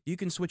therapist, you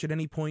can switch at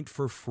any point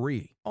for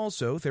free.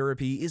 Also,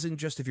 therapy isn't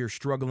just if you're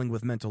struggling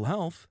with mental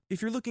health.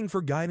 If you're looking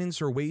for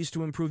guidance or ways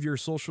to improve your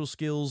social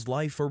skills,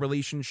 life, or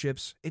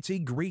relationships, it's a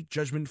great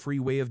judgment-free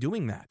way of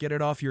doing that. Get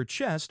it off your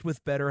chest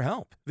with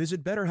BetterHelp.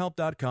 Visit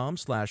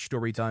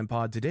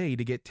BetterHelp.com/StorytimePod today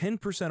to get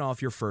 10%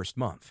 off your first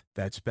month.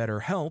 That's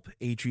BetterHelp,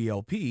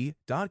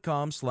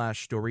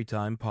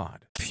 HELP.com/StorytimePod.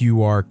 If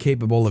you are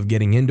capable of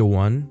getting into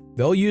one,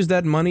 they'll use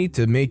that money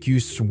to make you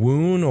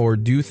swoon or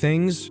do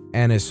things,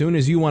 and as soon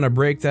as you want to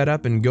break that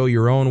up and go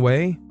your own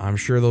way, I'm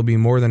sure they'll be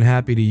more than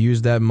happy to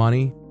use that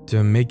money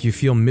to make you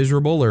feel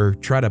miserable or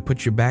try to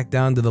put you back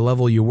down to the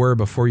level you were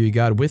before you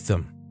got with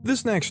them.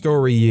 This next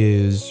story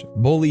is,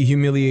 bully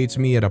humiliates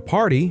me at a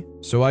party,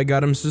 so I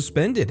got him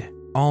suspended.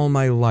 All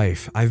my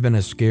life, I've been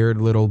a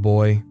scared little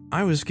boy.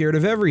 I was scared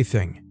of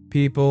everything.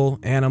 People,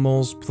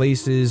 animals,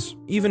 places,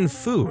 even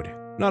food.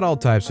 Not all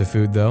types of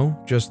food though,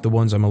 just the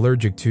ones I'm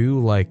allergic to,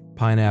 like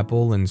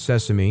pineapple and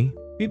sesame.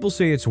 People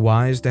say it's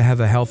wise to have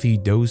a healthy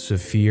dose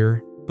of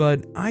fear,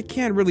 but I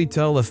can't really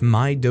tell if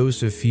my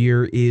dose of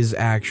fear is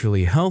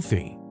actually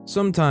healthy.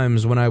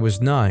 Sometimes when I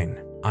was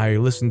 9, I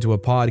listened to a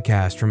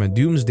podcast from a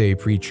doomsday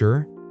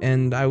preacher,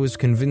 and I was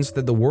convinced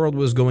that the world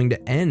was going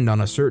to end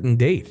on a certain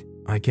date.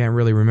 I can't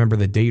really remember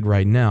the date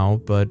right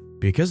now, but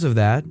because of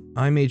that,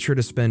 I made sure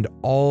to spend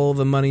all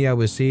the money I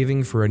was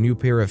saving for a new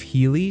pair of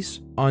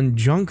Heelys on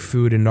junk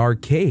food and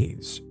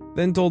arcades,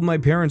 then told my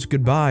parents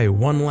goodbye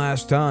one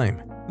last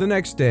time. The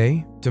next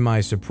day, to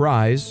my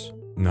surprise,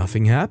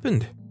 nothing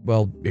happened.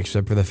 Well,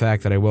 except for the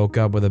fact that I woke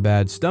up with a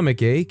bad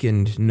stomach ache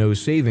and no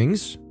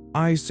savings.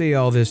 I say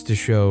all this to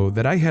show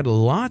that I had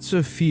lots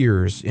of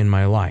fears in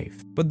my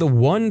life, but the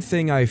one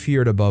thing I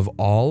feared above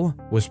all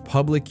was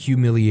public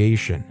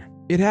humiliation.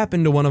 It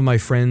happened to one of my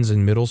friends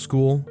in middle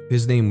school.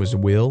 His name was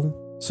Will.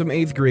 Some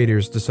 8th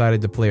graders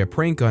decided to play a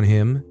prank on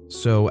him,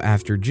 so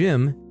after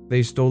gym,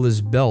 they stole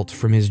his belt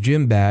from his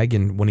gym bag,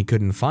 and when he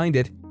couldn't find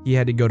it, he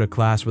had to go to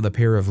class with a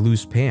pair of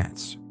loose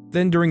pants.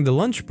 Then during the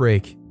lunch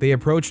break, they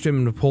approached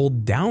him and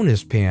pulled down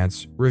his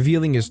pants,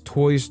 revealing his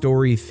Toy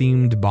Story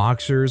themed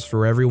boxers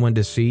for everyone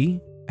to see.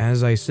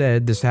 As I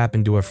said, this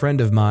happened to a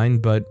friend of mine,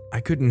 but I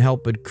couldn't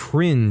help but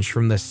cringe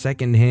from the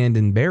secondhand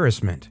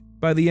embarrassment.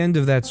 By the end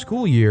of that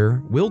school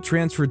year, Will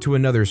transferred to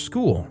another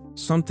school,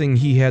 something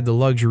he had the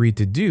luxury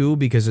to do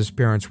because his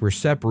parents were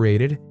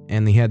separated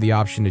and he had the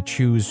option to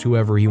choose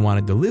whoever he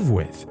wanted to live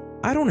with.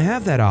 I don't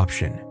have that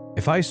option.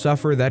 If I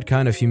suffer that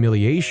kind of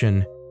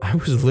humiliation, I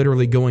was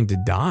literally going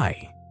to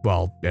die.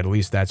 Well, at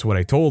least that's what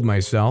I told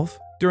myself.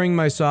 During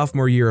my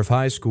sophomore year of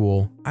high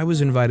school, I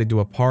was invited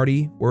to a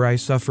party where I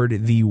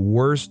suffered the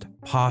worst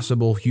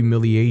possible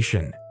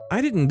humiliation.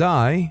 I didn't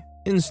die.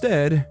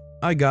 Instead,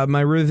 I got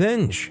my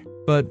revenge.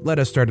 But let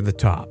us start at the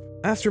top.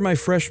 After my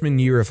freshman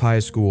year of high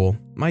school,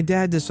 my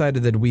dad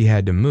decided that we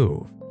had to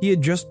move. He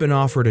had just been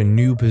offered a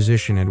new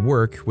position at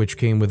work, which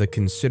came with a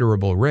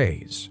considerable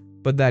raise.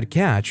 But that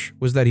catch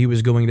was that he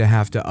was going to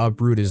have to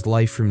uproot his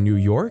life from New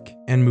York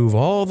and move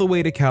all the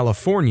way to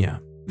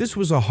California. This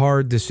was a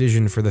hard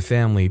decision for the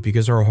family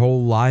because our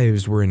whole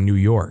lives were in New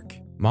York.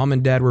 Mom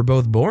and Dad were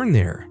both born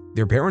there.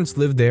 Their parents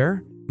lived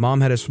there.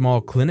 Mom had a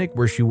small clinic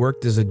where she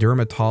worked as a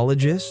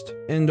dermatologist,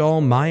 and all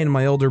my and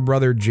my older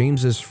brother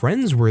James's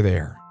friends were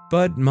there.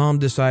 But Mom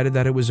decided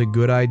that it was a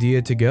good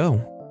idea to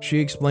go. She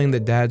explained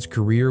that Dad's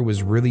career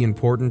was really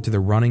important to the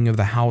running of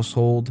the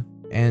household,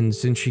 and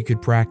since she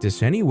could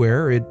practice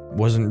anywhere, it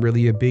wasn't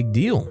really a big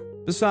deal.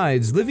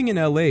 Besides, living in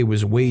LA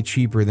was way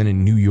cheaper than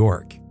in New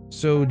York,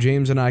 so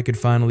James and I could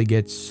finally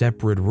get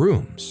separate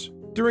rooms.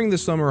 During the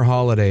summer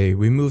holiday,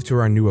 we moved to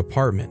our new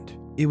apartment.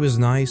 It was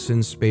nice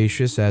and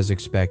spacious as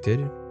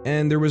expected,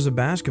 and there was a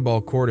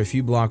basketball court a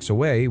few blocks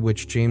away,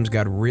 which James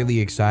got really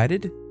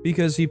excited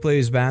because he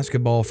plays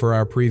basketball for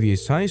our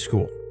previous high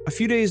school. A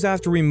few days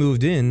after we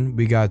moved in,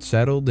 we got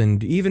settled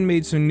and even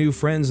made some new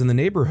friends in the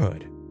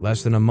neighborhood.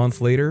 Less than a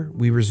month later,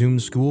 we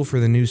resumed school for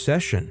the new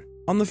session.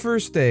 On the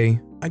first day,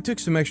 I took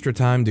some extra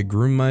time to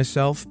groom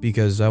myself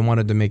because I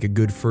wanted to make a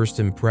good first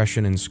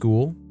impression in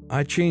school.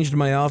 I changed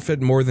my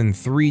outfit more than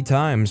 3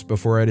 times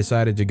before I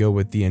decided to go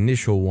with the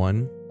initial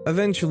one.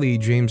 Eventually,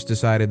 James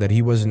decided that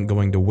he wasn't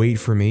going to wait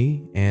for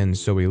me, and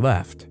so he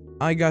left.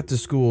 I got to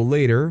school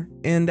later,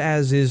 and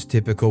as is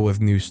typical with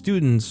new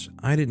students,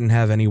 I didn't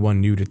have anyone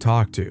new to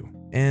talk to,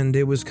 and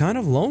it was kind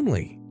of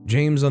lonely.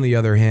 James, on the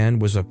other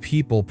hand, was a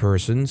people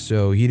person,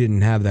 so he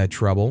didn't have that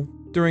trouble.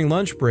 During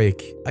lunch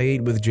break, I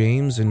ate with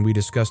James and we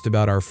discussed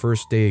about our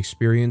first day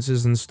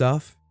experiences and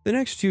stuff. The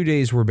next 2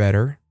 days were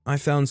better. I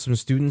found some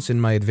students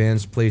in my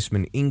advanced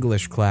placement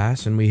English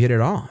class and we hit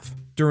it off.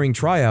 During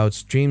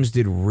tryouts, James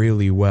did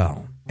really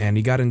well, and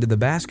he got into the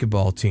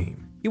basketball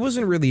team. He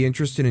wasn't really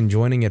interested in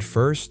joining at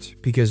first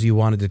because he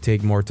wanted to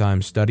take more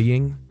time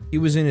studying. He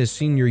was in his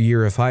senior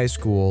year of high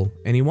school,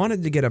 and he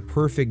wanted to get a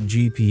perfect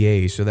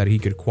GPA so that he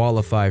could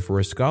qualify for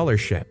a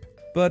scholarship.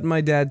 But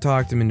my dad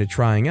talked him into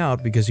trying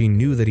out because he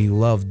knew that he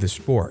loved the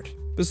sport.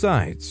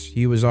 Besides,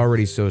 he was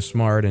already so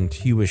smart and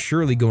he was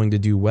surely going to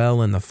do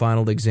well in the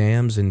final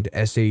exams and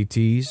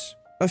SATs.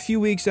 A few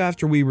weeks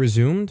after we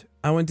resumed,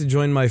 I went to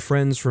join my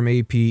friends from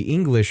AP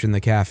English in the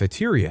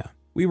cafeteria.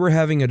 We were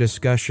having a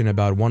discussion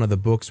about one of the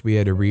books we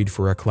had to read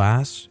for a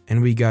class,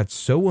 and we got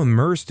so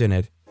immersed in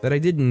it that I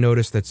didn't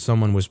notice that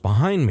someone was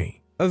behind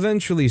me.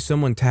 Eventually,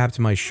 someone tapped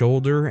my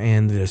shoulder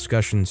and the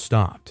discussion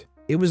stopped.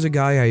 It was a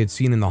guy I had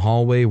seen in the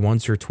hallway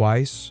once or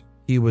twice.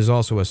 He was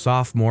also a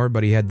sophomore,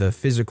 but he had the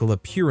physical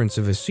appearance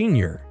of a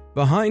senior.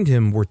 Behind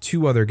him were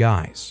 2 other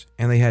guys,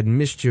 and they had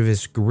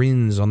mischievous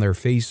grins on their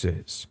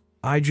faces.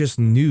 I just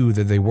knew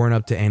that they weren't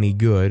up to any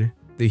good.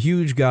 The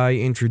huge guy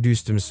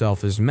introduced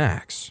himself as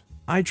Max.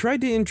 I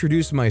tried to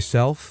introduce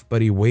myself,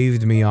 but he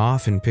waved me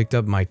off and picked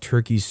up my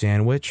turkey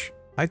sandwich.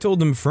 I told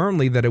him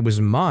firmly that it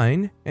was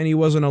mine and he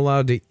wasn't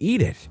allowed to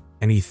eat it,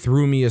 and he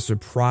threw me a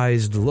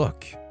surprised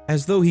look,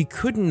 as though he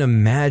couldn't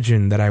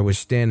imagine that I was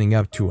standing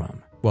up to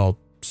him. Well,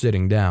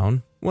 sitting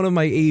down. One of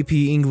my AP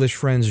English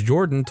friends,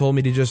 Jordan, told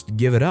me to just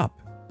give it up,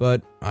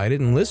 but I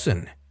didn't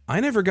listen.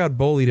 I never got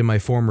bullied in my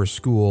former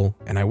school,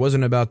 and I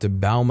wasn't about to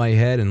bow my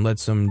head and let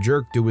some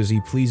jerk do as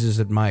he pleases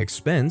at my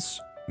expense.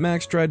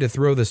 Max tried to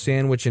throw the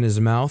sandwich in his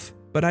mouth,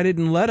 but I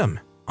didn't let him.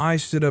 I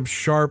stood up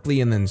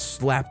sharply and then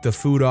slapped the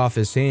food off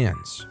his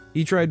hands.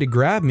 He tried to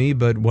grab me,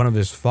 but one of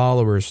his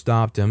followers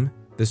stopped him.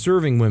 The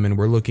serving women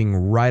were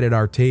looking right at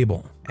our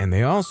table, and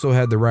they also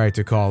had the right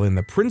to call in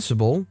the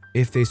principal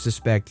if they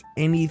suspect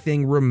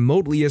anything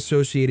remotely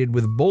associated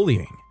with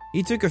bullying.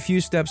 He took a few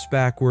steps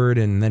backward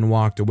and then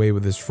walked away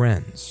with his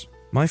friends.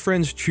 My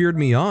friends cheered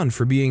me on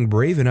for being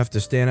brave enough to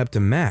stand up to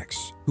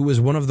Max, who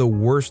was one of the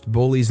worst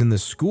bullies in the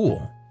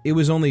school. It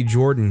was only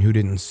Jordan who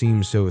didn't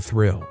seem so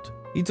thrilled.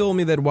 He told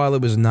me that while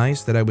it was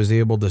nice that I was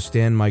able to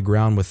stand my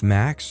ground with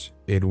Max,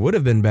 it would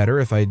have been better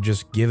if I had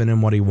just given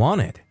him what he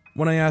wanted.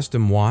 When I asked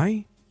him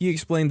why, he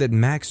explained that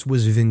Max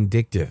was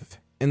vindictive,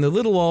 and the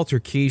little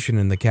altercation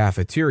in the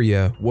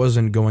cafeteria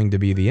wasn't going to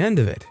be the end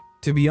of it.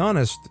 To be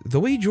honest,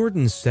 the way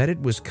Jordan said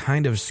it was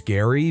kind of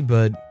scary,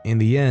 but in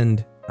the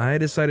end, I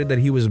decided that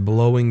he was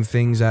blowing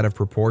things out of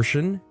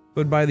proportion.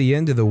 But by the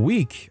end of the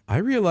week, I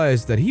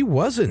realized that he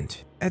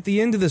wasn't. At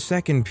the end of the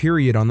second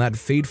period on that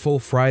fateful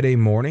Friday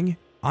morning,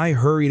 I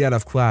hurried out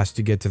of class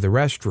to get to the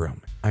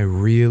restroom. I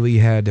really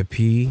had to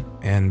pee,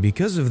 and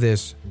because of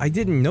this, I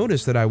didn't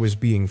notice that I was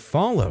being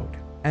followed.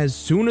 As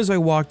soon as I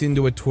walked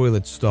into a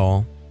toilet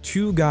stall,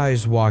 two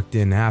guys walked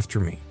in after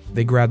me.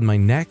 They grabbed my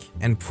neck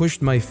and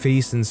pushed my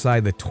face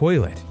inside the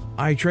toilet.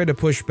 I tried to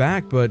push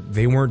back, but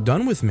they weren't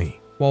done with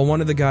me. While one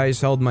of the guys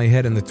held my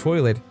head in the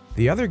toilet,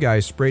 the other guy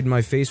sprayed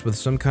my face with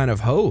some kind of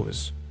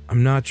hose.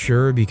 I'm not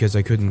sure because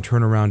I couldn't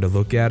turn around to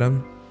look at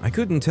him. I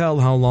couldn't tell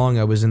how long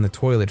I was in the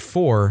toilet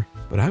for,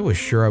 but I was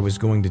sure I was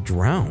going to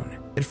drown.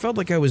 It felt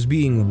like I was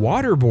being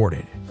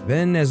waterboarded.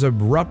 Then, as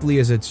abruptly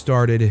as it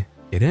started,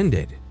 it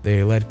ended.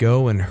 They let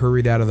go and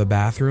hurried out of the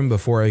bathroom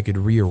before I could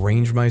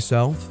rearrange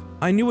myself.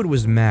 I knew it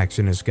was Max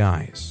and his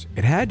guys.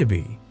 It had to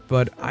be.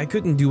 But I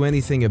couldn't do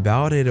anything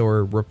about it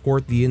or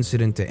report the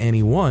incident to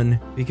anyone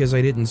because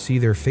I didn't see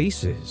their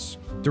faces.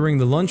 During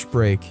the lunch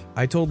break,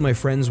 I told my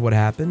friends what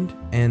happened,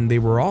 and they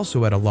were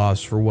also at a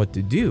loss for what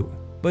to do.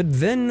 But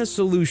then a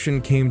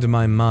solution came to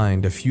my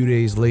mind a few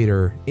days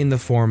later in the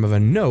form of a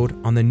note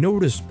on the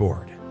notice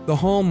board. The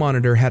hall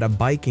monitor had a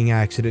biking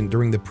accident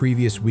during the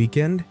previous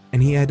weekend,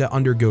 and he had to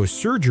undergo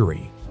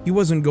surgery. He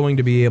wasn't going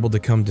to be able to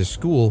come to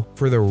school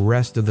for the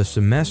rest of the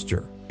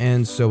semester,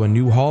 and so a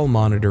new hall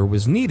monitor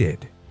was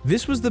needed.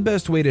 This was the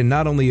best way to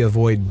not only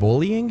avoid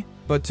bullying,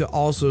 but to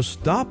also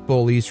stop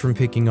bullies from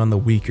picking on the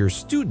weaker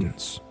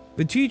students.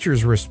 The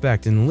teachers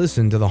respect and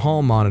listen to the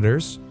hall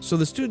monitors, so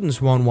the students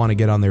won't want to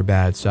get on their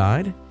bad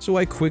side. So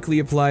I quickly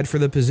applied for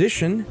the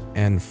position,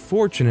 and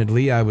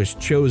fortunately I was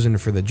chosen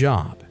for the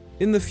job.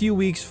 In the few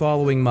weeks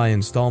following my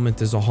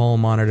installment as a hall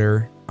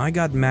monitor, I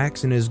got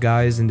Max and his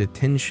guys in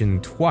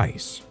detention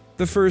twice.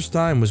 The first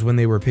time was when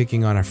they were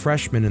picking on a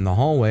freshman in the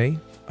hallway,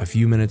 a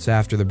few minutes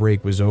after the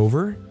break was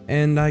over,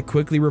 and I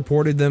quickly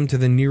reported them to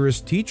the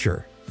nearest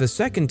teacher. The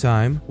second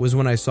time was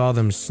when I saw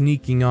them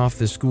sneaking off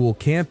the school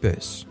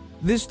campus.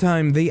 This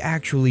time, they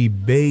actually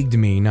begged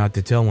me not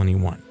to tell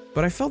anyone,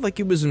 but I felt like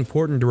it was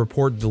important to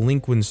report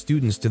delinquent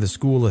students to the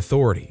school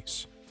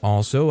authorities.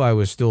 Also, I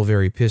was still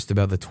very pissed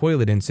about the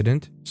toilet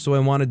incident, so I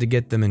wanted to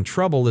get them in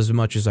trouble as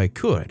much as I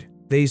could.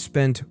 They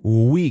spent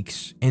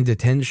weeks in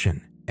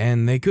detention,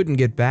 and they couldn't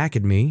get back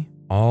at me.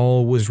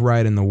 All was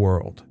right in the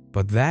world,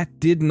 but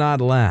that did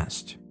not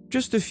last.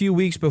 Just a few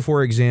weeks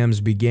before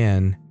exams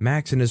began,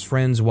 Max and his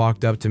friends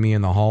walked up to me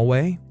in the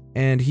hallway,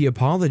 and he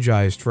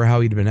apologized for how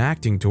he'd been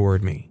acting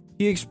toward me.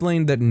 He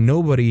explained that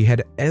nobody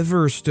had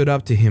ever stood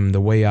up to him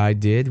the way I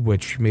did,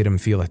 which made him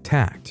feel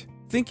attacked.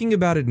 Thinking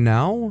about it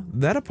now,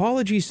 that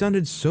apology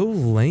sounded so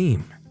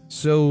lame,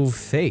 so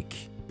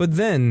fake. But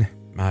then,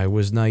 I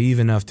was naive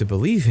enough to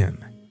believe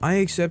him. I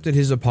accepted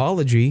his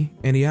apology,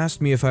 and he asked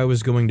me if I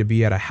was going to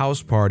be at a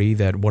house party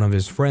that one of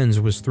his friends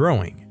was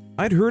throwing.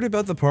 I'd heard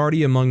about the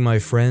party among my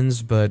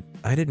friends, but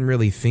I didn't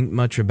really think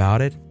much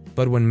about it.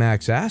 But when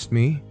Max asked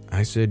me,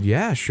 I said,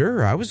 yeah,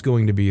 sure, I was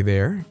going to be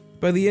there.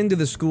 By the end of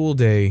the school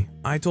day,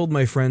 I told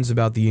my friends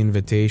about the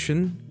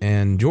invitation,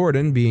 and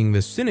Jordan, being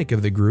the cynic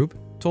of the group,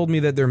 told me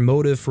that their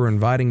motive for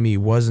inviting me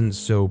wasn't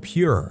so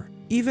pure.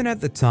 Even at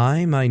the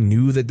time, I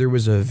knew that there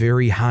was a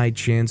very high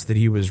chance that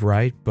he was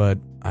right, but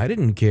I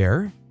didn't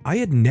care. I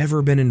had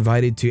never been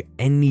invited to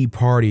any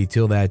party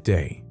till that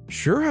day.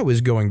 Sure, I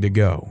was going to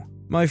go.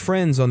 My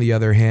friends, on the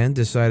other hand,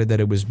 decided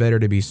that it was better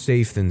to be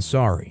safe than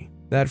sorry.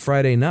 That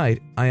Friday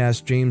night, I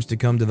asked James to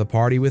come to the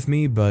party with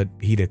me, but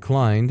he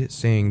declined,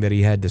 saying that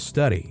he had to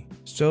study.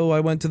 So I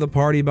went to the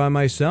party by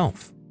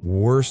myself.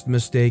 Worst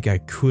mistake I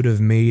could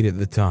have made at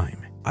the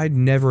time. I'd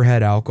never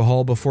had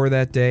alcohol before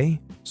that day,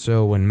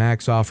 so when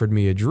Max offered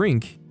me a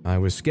drink, I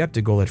was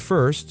skeptical at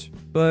first,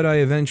 but I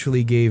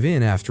eventually gave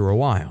in after a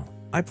while.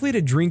 I played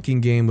a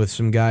drinking game with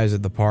some guys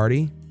at the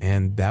party,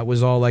 and that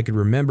was all I could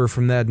remember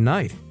from that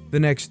night. The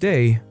next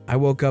day, I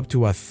woke up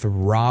to a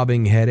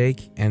throbbing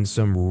headache and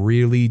some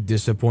really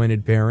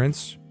disappointed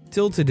parents.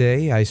 Till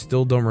today, I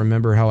still don't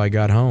remember how I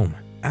got home.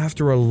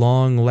 After a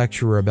long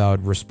lecture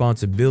about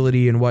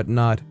responsibility and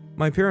whatnot,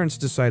 my parents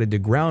decided to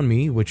ground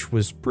me, which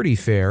was pretty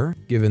fair,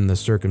 given the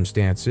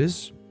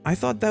circumstances. I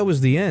thought that was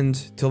the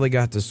end till I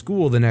got to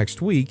school the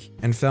next week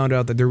and found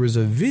out that there was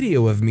a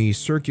video of me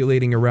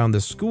circulating around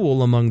the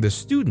school among the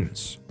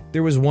students.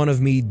 There was one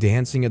of me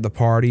dancing at the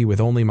party with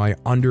only my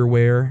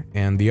underwear,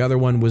 and the other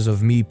one was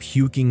of me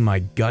puking my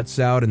guts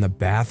out in the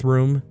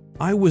bathroom.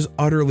 I was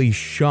utterly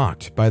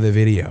shocked by the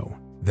video.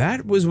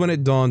 That was when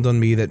it dawned on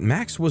me that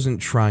Max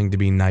wasn't trying to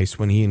be nice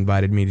when he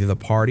invited me to the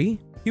party.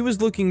 He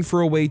was looking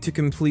for a way to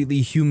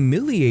completely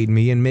humiliate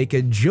me and make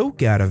a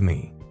joke out of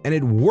me. And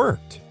it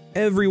worked.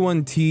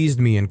 Everyone teased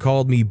me and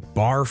called me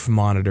Barf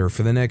Monitor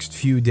for the next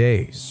few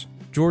days.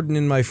 Jordan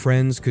and my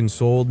friends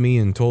consoled me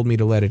and told me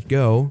to let it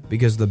go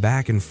because the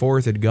back and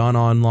forth had gone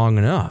on long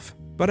enough.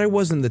 But I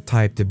wasn't the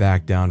type to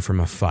back down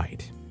from a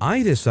fight.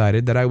 I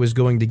decided that I was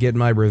going to get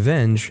my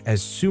revenge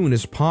as soon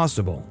as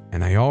possible,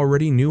 and I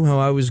already knew how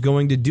I was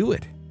going to do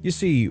it. You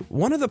see,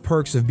 one of the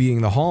perks of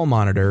being the hall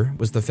monitor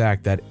was the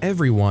fact that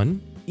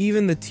everyone,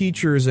 even the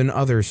teachers and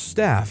other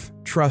staff,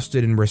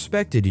 trusted and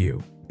respected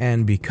you.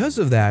 And because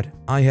of that,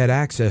 I had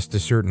access to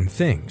certain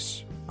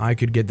things. I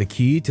could get the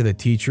key to the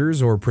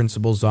teacher's or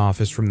principal's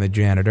office from the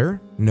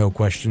janitor, no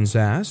questions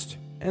asked,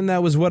 and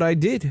that was what I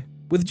did.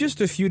 With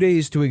just a few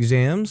days to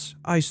exams,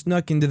 I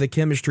snuck into the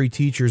chemistry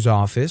teacher's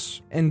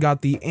office and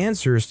got the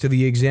answers to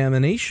the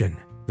examination.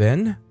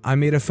 Then, I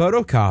made a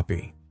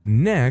photocopy.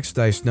 Next,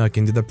 I snuck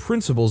into the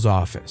principal's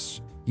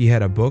office. He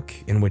had a book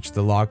in which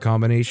the lock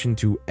combination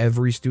to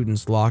every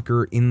student's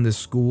locker in the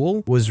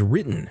school was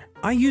written.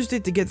 I used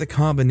it to get the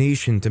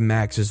combination to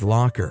Max's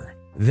locker.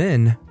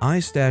 Then, I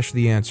stashed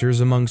the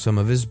answers among some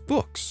of his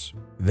books.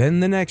 Then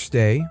the next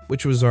day,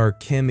 which was our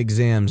chem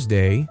exams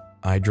day,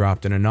 I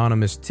dropped an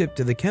anonymous tip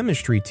to the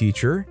chemistry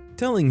teacher,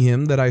 telling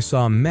him that I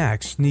saw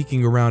Max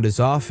sneaking around his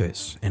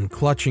office and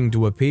clutching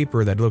to a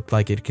paper that looked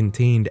like it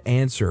contained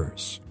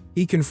answers.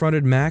 He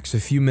confronted Max a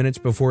few minutes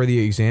before the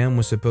exam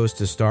was supposed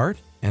to start,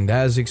 and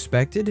as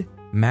expected,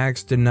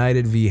 Max denied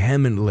it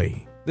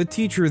vehemently. The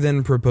teacher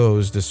then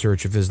proposed a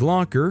search of his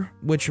locker,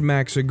 which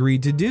Max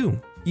agreed to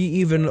do. He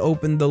even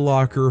opened the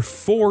locker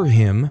for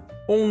him,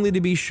 only to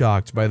be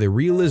shocked by the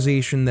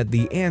realization that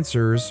the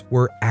answers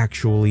were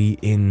actually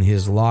in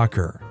his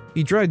locker.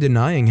 He tried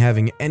denying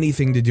having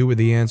anything to do with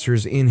the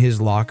answers in his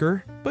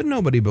locker, but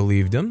nobody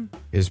believed him.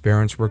 His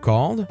parents were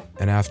called,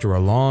 and after a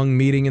long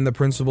meeting in the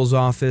principal's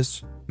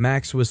office,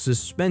 Max was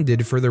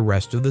suspended for the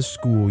rest of the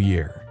school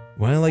year.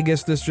 Well, I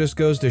guess this just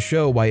goes to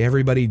show why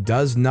everybody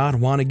does not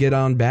want to get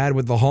on bad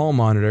with the hall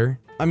monitor.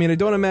 I mean, I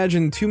don't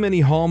imagine too many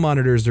hall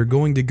monitors are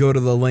going to go to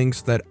the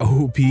lengths that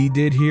OP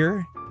did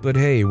here. But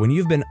hey, when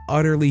you've been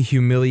utterly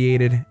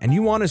humiliated and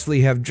you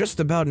honestly have just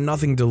about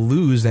nothing to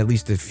lose, at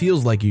least it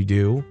feels like you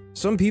do,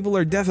 some people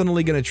are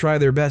definitely going to try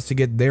their best to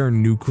get their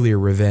nuclear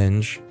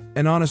revenge.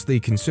 And honestly,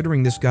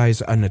 considering this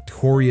guy's a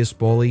notorious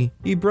bully,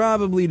 he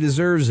probably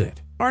deserves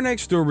it. Our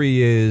next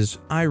story is,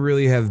 I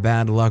really have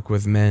bad luck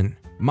with men.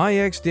 My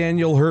ex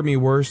Daniel hurt me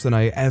worse than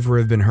I ever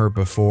have been hurt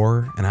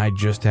before, and I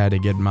just had to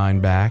get mine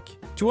back.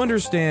 To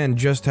understand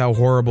just how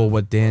horrible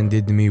what Dan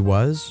did to me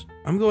was,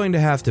 I'm going to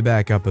have to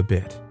back up a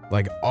bit,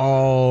 like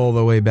all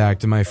the way back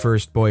to my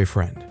first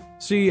boyfriend.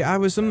 See, I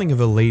was something of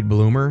a late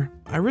bloomer.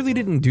 I really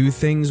didn't do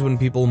things when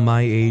people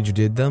my age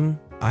did them.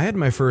 I had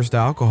my first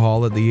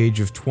alcohol at the age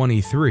of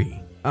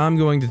 23. I'm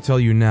going to tell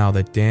you now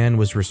that Dan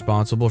was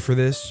responsible for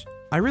this.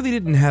 I really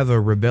didn't have a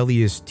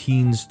rebellious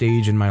teen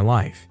stage in my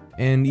life,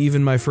 and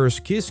even my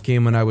first kiss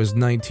came when I was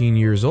 19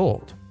 years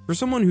old. For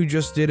someone who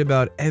just did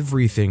about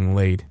everything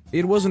late,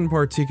 it wasn't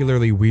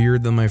particularly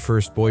weird that my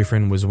first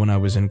boyfriend was when I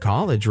was in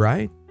college,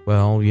 right?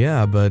 Well,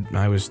 yeah, but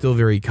I was still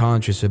very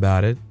conscious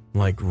about it,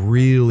 like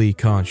really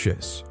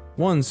conscious.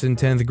 Once in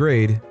 10th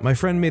grade, my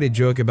friend made a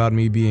joke about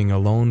me being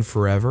alone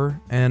forever,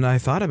 and I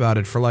thought about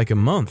it for like a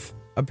month.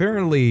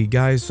 Apparently,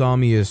 guys saw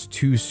me as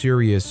too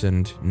serious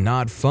and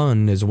not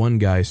fun, as one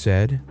guy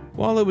said.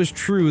 While it was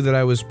true that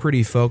I was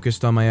pretty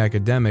focused on my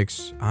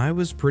academics, I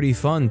was pretty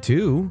fun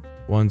too,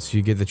 once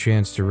you get the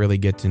chance to really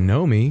get to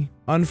know me.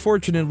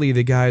 Unfortunately,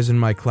 the guys in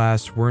my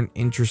class weren't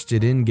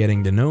interested in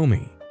getting to know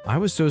me. I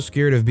was so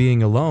scared of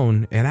being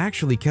alone, it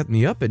actually kept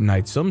me up at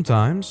night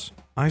sometimes.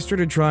 I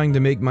started trying to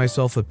make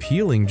myself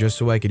appealing just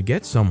so I could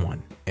get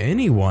someone,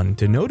 anyone,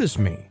 to notice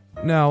me.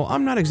 Now,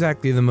 I'm not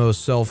exactly the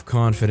most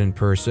self-confident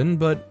person,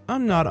 but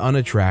I'm not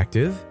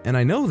unattractive, and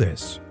I know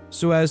this.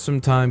 So as some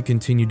time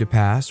continued to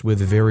pass with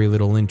very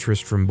little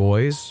interest from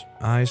boys,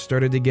 I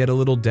started to get a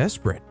little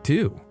desperate,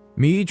 too.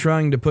 Me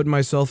trying to put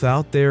myself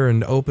out there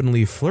and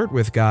openly flirt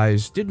with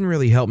guys didn't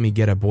really help me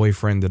get a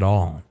boyfriend at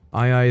all.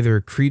 I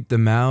either creeped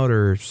them out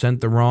or sent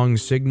the wrong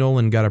signal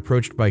and got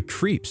approached by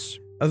creeps.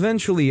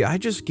 Eventually, I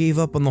just gave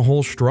up on the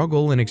whole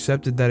struggle and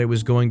accepted that it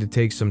was going to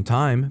take some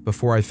time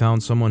before I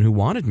found someone who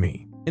wanted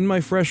me. In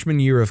my freshman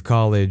year of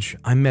college,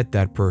 I met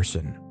that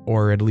person,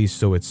 or at least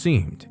so it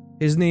seemed.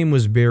 His name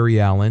was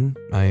Barry Allen.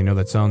 I know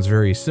that sounds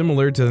very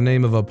similar to the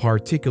name of a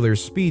particular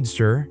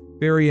speedster.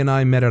 Barry and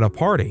I met at a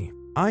party.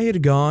 I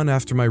had gone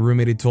after my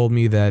roommate had told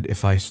me that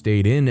if I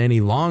stayed in any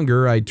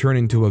longer, I'd turn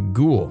into a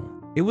ghoul.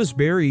 It was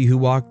Barry who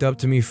walked up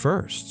to me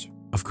first.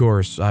 Of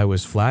course, I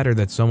was flattered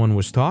that someone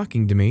was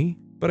talking to me,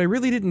 but I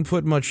really didn't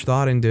put much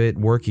thought into it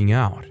working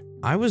out.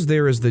 I was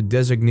there as the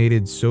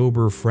designated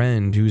sober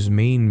friend whose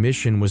main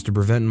mission was to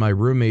prevent my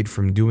roommate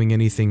from doing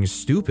anything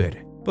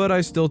stupid, but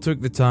I still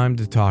took the time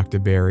to talk to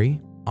Barry.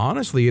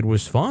 Honestly, it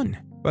was fun.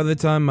 By the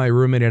time my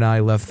roommate and I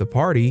left the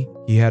party,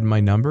 he had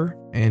my number,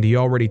 and he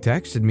already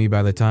texted me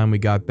by the time we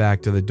got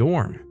back to the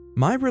dorm.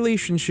 My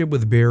relationship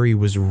with Barry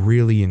was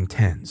really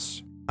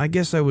intense. I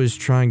guess I was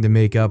trying to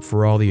make up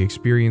for all the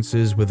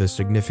experiences with a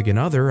significant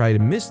other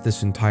I'd missed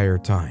this entire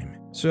time.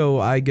 So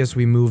I guess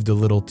we moved a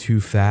little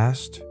too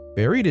fast.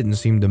 Barry didn't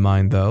seem to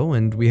mind though,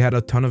 and we had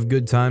a ton of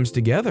good times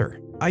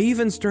together. I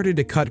even started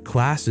to cut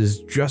classes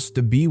just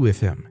to be with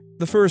him.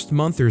 The first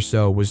month or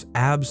so was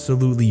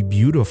absolutely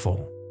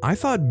beautiful. I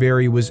thought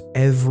Barry was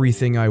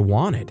everything I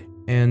wanted,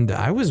 and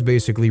I was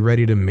basically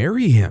ready to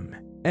marry him.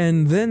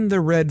 And then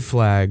the red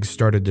flags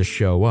started to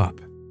show up.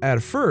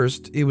 At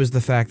first, it was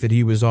the fact that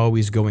he was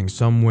always going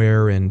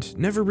somewhere and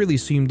never really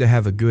seemed to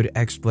have a good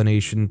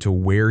explanation to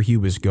where he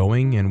was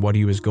going and what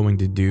he was going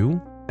to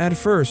do. At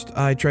first,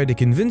 I tried to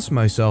convince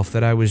myself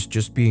that I was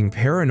just being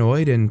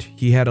paranoid and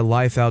he had a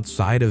life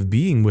outside of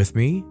being with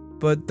me,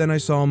 but then I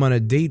saw him on a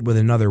date with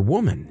another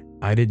woman.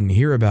 I didn't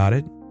hear about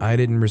it. I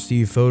didn't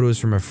receive photos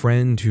from a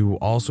friend who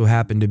also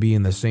happened to be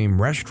in the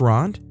same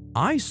restaurant.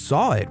 I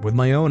saw it with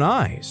my own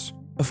eyes.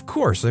 Of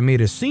course, I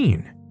made a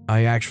scene.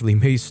 I actually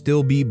may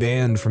still be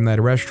banned from that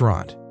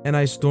restaurant, and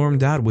I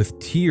stormed out with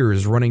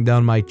tears running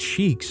down my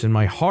cheeks and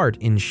my heart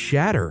in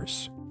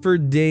shatters. For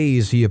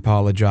days he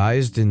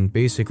apologized and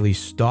basically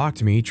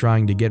stalked me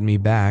trying to get me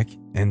back,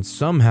 and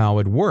somehow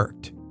it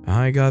worked.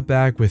 I got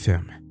back with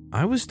him.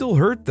 I was still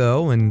hurt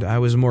though, and I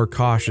was more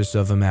cautious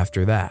of him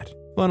after that.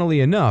 Funnily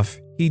enough,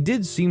 he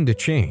did seem to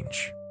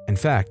change. In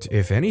fact,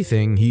 if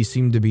anything, he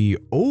seemed to be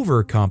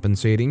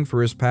overcompensating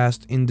for his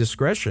past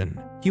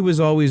indiscretion. He was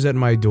always at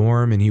my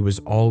dorm and he was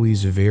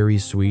always very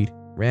sweet,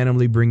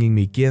 randomly bringing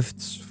me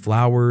gifts,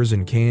 flowers,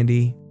 and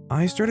candy.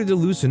 I started to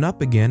loosen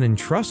up again and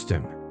trust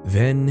him.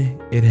 Then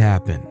it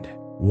happened.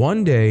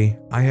 One day,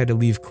 I had to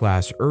leave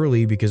class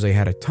early because I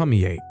had a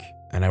tummy ache,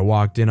 and I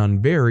walked in on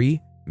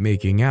Barry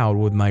making out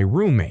with my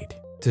roommate.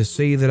 To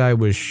say that I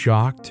was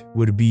shocked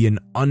would be an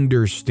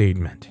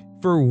understatement.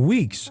 For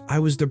weeks, I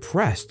was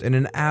depressed and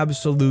an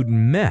absolute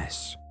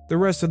mess. The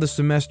rest of the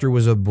semester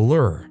was a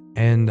blur,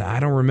 and I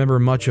don't remember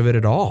much of it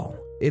at all.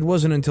 It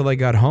wasn't until I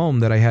got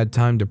home that I had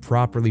time to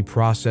properly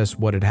process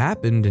what had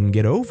happened and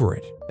get over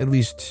it. At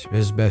least,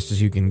 as best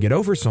as you can get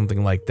over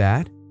something like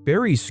that.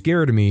 Barry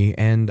scared me,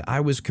 and I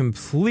was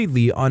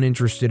completely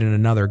uninterested in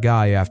another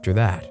guy after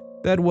that.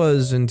 That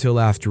was until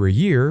after a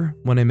year,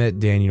 when I met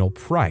Daniel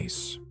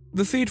Price.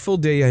 The fateful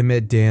day I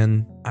met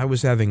Dan, I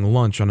was having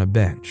lunch on a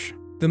bench.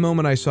 The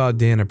moment I saw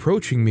Dan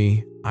approaching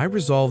me, I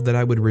resolved that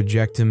I would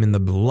reject him in the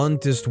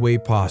bluntest way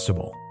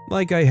possible,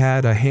 like I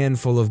had a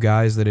handful of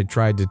guys that had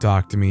tried to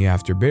talk to me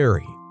after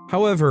Barry.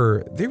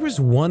 However, there was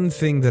one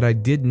thing that I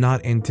did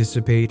not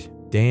anticipate: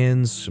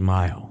 Dan's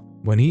smile.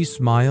 When he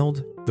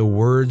smiled, the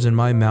words in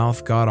my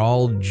mouth got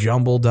all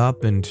jumbled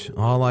up and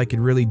all I could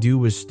really do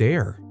was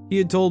stare. He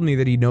had told me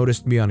that he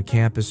noticed me on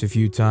campus a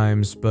few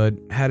times, but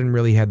hadn't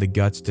really had the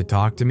guts to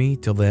talk to me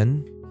till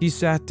then. He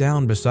sat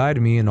down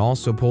beside me and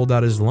also pulled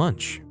out his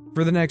lunch.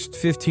 For the next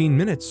 15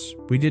 minutes,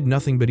 we did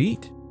nothing but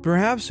eat.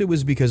 Perhaps it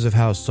was because of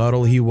how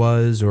subtle he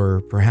was,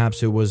 or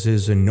perhaps it was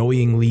his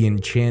annoyingly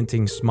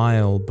enchanting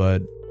smile,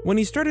 but when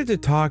he started to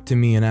talk to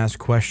me and ask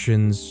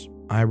questions,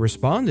 I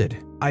responded.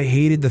 I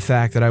hated the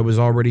fact that I was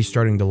already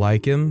starting to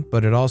like him,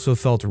 but it also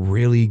felt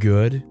really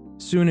good.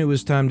 Soon it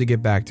was time to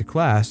get back to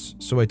class,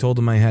 so I told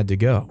him I had to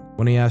go.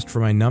 When he asked for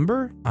my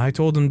number, I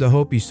told him to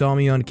hope he saw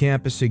me on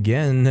campus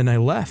again, and I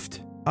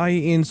left. I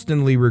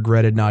instantly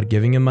regretted not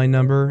giving him my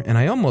number, and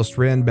I almost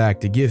ran back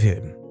to give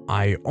him.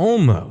 I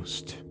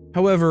almost.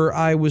 However,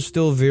 I was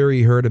still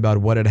very hurt about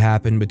what had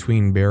happened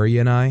between Barry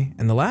and I,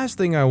 and the last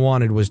thing I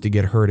wanted was to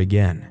get hurt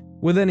again.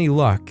 With any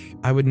luck,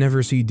 I would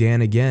never see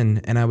Dan again,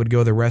 and I would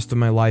go the rest of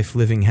my life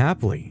living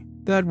happily.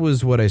 That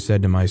was what I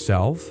said to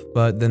myself,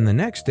 but then the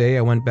next day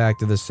I went back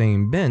to the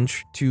same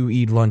bench to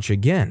eat lunch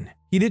again.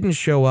 He didn't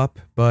show up,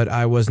 but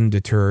I wasn't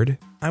deterred.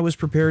 I was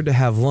prepared to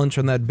have lunch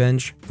on that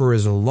bench for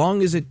as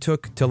long as it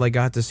took till I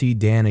got to see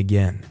Dan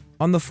again.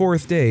 On the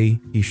fourth day,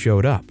 he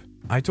showed up.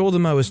 I told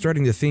him I was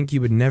starting to think he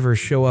would never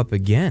show up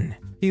again.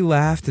 He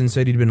laughed and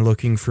said he'd been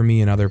looking for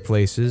me in other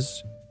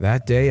places.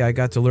 That day, I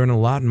got to learn a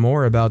lot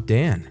more about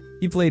Dan.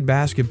 He played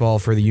basketball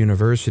for the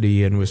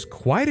university and was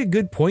quite a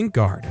good point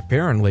guard,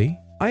 apparently.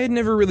 I had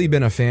never really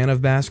been a fan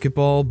of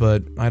basketball,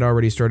 but I'd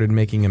already started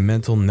making a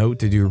mental note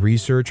to do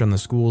research on the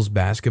school's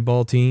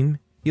basketball team.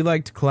 He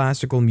liked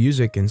classical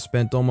music and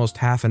spent almost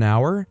half an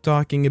hour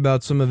talking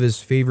about some of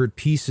his favorite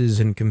pieces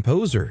and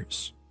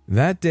composers.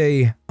 That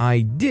day,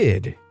 I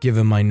did give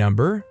him my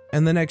number,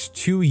 and the next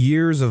 2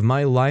 years of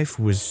my life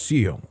was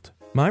sealed.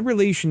 My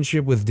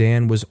relationship with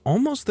Dan was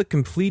almost the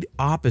complete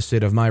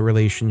opposite of my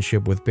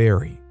relationship with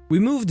Barry. We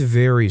moved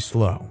very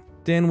slow.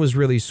 Dan was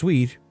really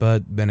sweet,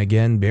 but then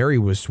again, Barry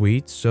was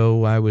sweet,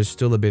 so I was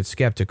still a bit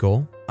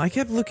skeptical. I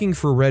kept looking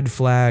for red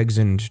flags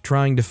and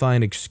trying to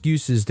find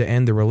excuses to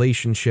end the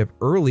relationship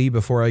early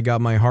before I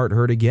got my heart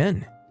hurt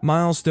again.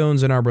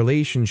 Milestones in our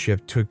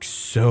relationship took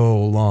so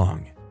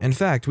long. In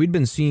fact, we'd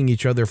been seeing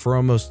each other for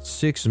almost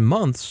 6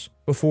 months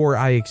before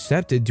I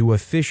accepted to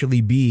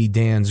officially be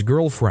Dan's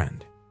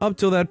girlfriend. Up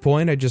till that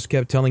point, I just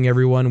kept telling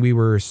everyone we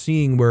were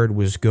seeing where it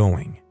was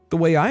going. The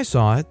way I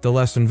saw it, the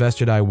less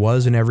invested I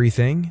was in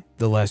everything,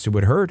 the less it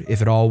would hurt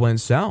if it all went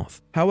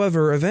south.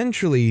 However,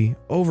 eventually,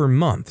 over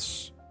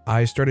months,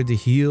 I started to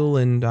heal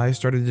and I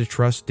started to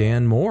trust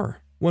Dan more.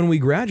 When we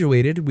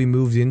graduated, we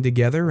moved in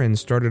together and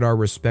started our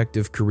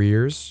respective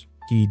careers.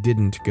 He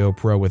didn't go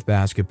pro with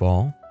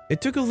basketball. It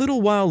took a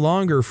little while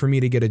longer for me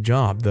to get a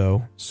job,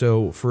 though,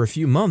 so for a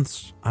few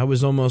months, I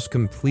was almost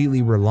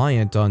completely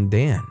reliant on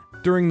Dan.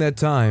 During that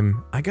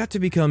time, I got to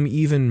become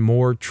even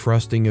more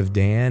trusting of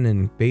Dan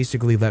and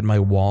basically let my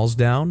walls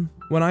down.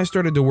 When I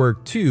started to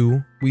work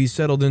too, we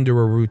settled into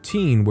a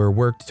routine where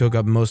work took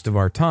up most of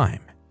our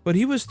time. But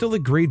he was still a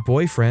great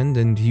boyfriend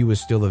and he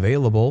was still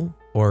available,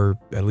 or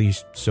at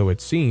least so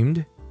it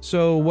seemed.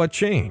 So what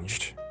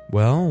changed?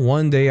 Well,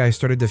 one day I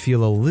started to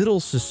feel a little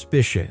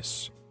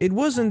suspicious. It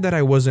wasn't that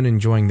I wasn't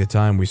enjoying the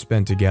time we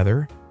spent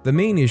together. The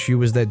main issue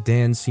was that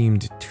Dan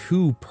seemed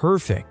too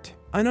perfect.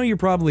 I know you're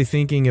probably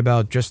thinking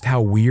about just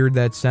how weird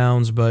that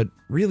sounds, but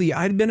really,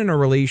 I'd been in a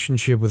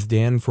relationship with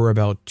Dan for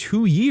about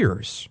 2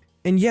 years,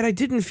 and yet I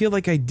didn't feel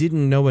like I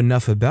didn't know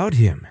enough about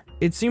him.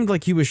 It seemed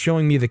like he was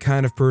showing me the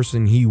kind of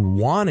person he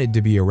wanted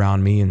to be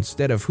around me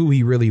instead of who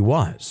he really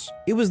was.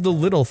 It was the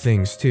little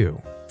things too.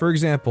 For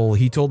example,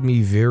 he told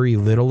me very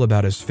little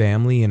about his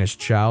family and his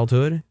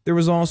childhood. There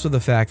was also the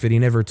fact that he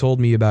never told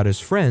me about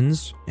his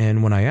friends,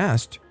 and when I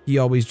asked, he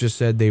always just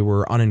said they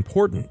were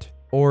unimportant,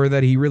 or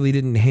that he really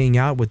didn't hang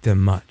out with them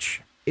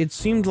much. It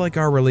seemed like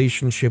our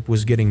relationship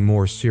was getting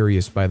more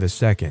serious by the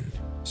second.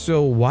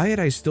 So why had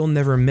I still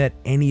never met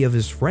any of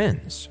his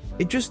friends?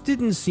 It just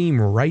didn't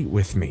seem right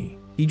with me.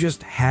 He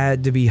just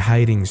had to be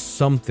hiding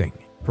something.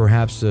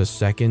 Perhaps a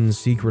second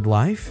secret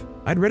life?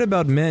 I'd read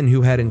about men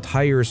who had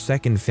entire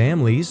second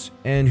families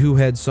and who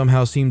had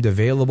somehow seemed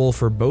available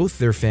for both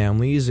their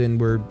families and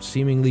were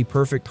seemingly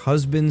perfect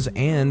husbands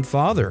and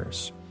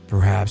fathers.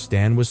 Perhaps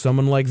Dan was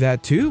someone like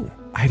that too.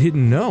 I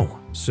didn't know.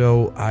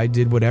 So I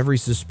did what every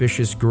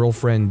suspicious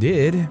girlfriend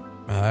did.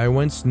 I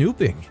went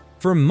snooping.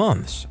 For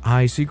months,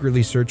 I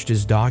secretly searched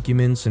his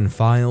documents and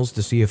files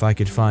to see if I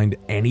could find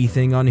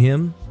anything on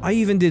him. I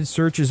even did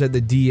searches at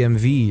the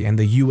DMV and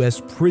the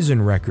US prison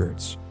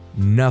records.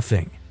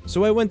 Nothing.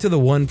 So I went to the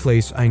one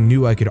place I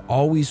knew I could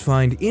always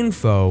find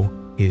info,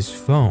 his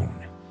phone.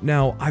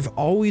 Now, I've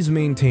always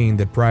maintained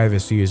that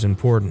privacy is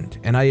important,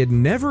 and I had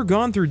never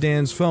gone through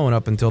Dan's phone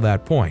up until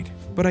that point,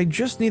 but I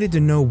just needed to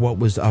know what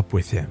was up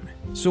with him.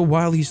 So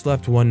while he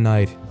slept one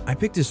night, I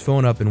picked his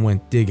phone up and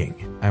went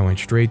digging. I went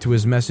straight to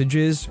his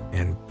messages,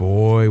 and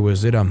boy,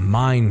 was it a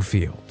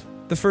minefield.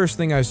 The first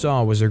thing I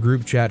saw was a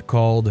group chat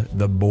called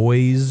The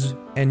Boys,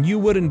 and you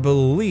wouldn't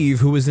believe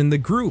who was in the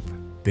group.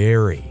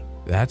 Barry.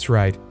 That's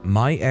right,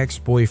 my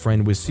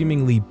ex-boyfriend was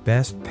seemingly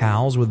best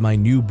pals with my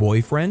new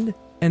boyfriend,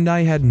 and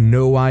I had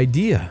no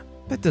idea.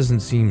 That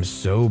doesn't seem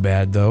so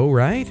bad though,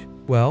 right?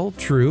 Well,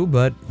 true,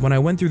 but when I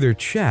went through their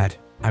chat,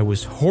 I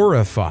was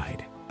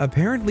horrified.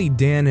 Apparently,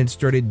 Dan had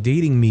started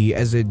dating me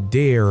as a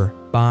dare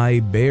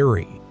by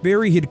Barry.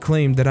 Barry had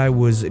claimed that I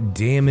was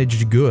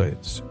damaged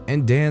goods,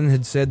 and Dan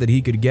had said that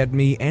he could get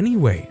me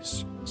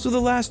anyways. So the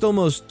last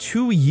almost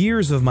 2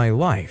 years of my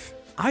life,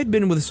 I'd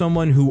been with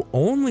someone who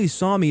only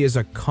saw me as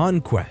a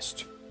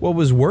conquest. What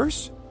was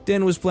worse?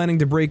 Dan was planning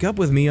to break up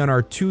with me on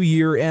our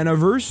 2-year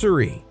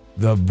anniversary.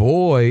 The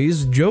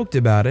boys joked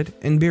about it,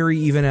 and Barry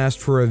even asked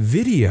for a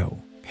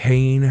video.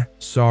 Pain,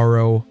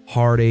 sorrow,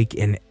 heartache,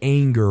 and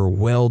anger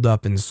welled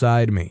up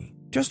inside me.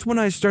 Just when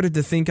I started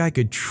to think I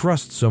could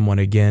trust someone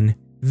again,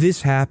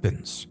 this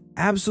happens.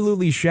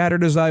 Absolutely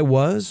shattered as I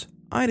was,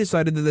 I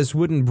decided that this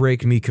wouldn't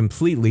break me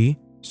completely,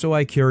 so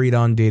I carried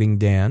on dating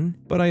Dan,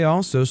 but I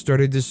also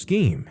started to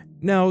scheme.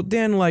 Now,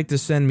 Dan liked to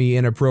send me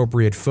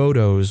inappropriate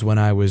photos when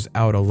I was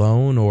out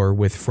alone or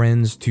with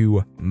friends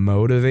to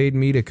motivate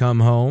me to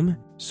come home,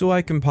 so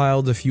I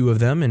compiled a few of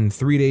them, and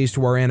 3 days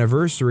to our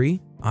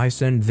anniversary, I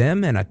sent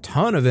them and a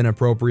ton of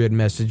inappropriate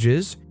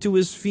messages to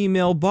his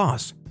female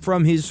boss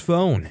from his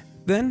phone.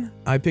 Then,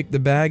 I picked the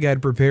bag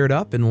I'd prepared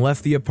up and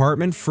left the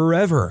apartment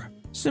forever.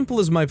 Simple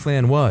as my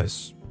plan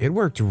was, it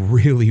worked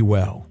really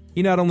well.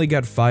 He not only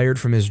got fired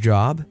from his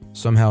job,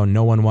 somehow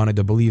no one wanted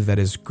to believe that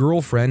his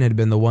girlfriend had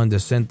been the one to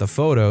send the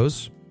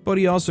photos, but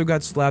he also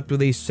got slapped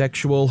with a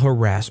sexual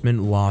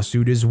harassment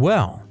lawsuit as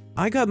well.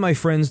 I got my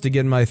friends to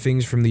get my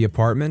things from the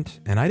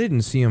apartment, and I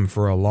didn't see him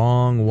for a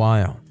long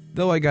while.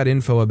 though I got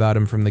info about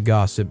him from the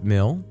gossip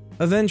mill.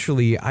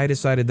 Eventually, I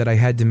decided that I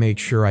had to make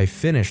sure I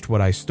finished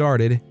what I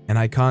started, and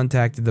I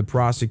contacted the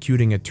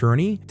prosecuting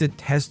attorney to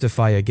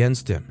testify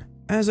against him.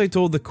 As I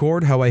told the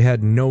court how I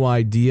had no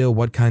idea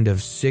what kind of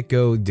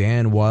sicko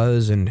Dan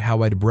was and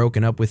how I'd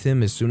broken up with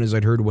him as soon as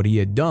I'd heard what he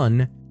had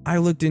done, I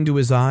looked into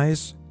his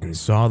eyes and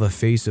saw the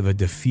face of a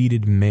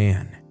defeated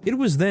man. It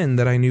was then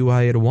that I knew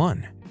I had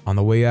won. On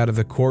the way out of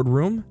the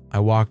courtroom, I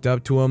walked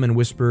up to him and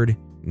whispered,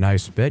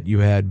 "Nice bet you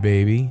had,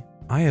 baby."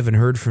 I haven't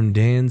heard from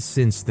Dan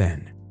since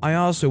then. I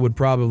also would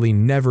probably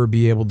never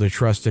be able to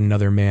trust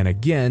another man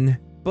again,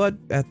 but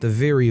at the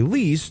very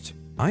least,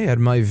 I had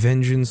my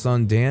vengeance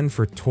on Dan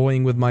for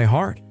toying with my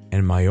heart,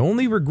 and my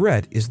only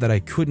regret is that I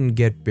couldn't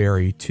get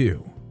Barry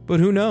too. But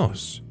who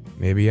knows?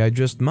 Maybe I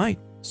just might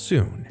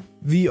soon.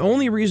 The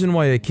only reason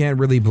why I can't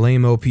really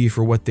blame OP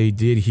for what they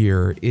did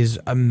here is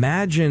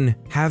imagine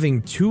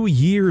having 2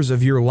 years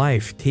of your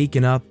life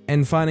taken up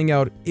and finding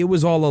out it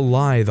was all a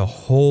lie the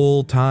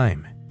whole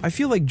time. I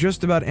feel like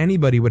just about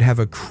anybody would have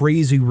a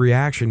crazy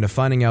reaction to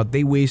finding out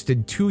they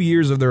wasted 2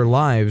 years of their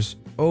lives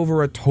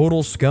over a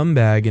total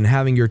scumbag and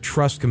having your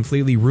trust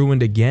completely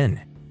ruined again.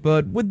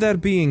 But with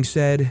that being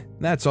said,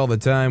 that's all the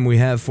time we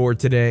have for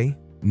today.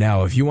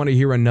 Now, if you want to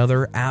hear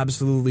another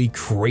absolutely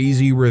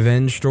crazy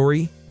revenge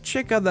story,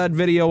 check out that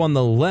video on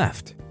the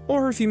left.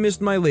 Or if you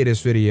missed my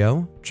latest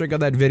video, check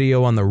out that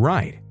video on the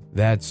right.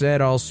 That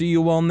said, I'll see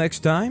you all next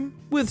time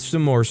with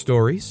some more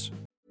stories.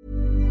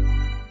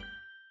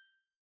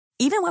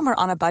 Even when we're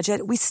on a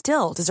budget, we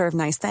still deserve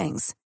nice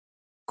things.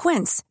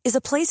 Quince is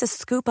a place to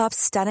scoop up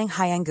stunning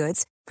high-end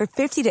goods for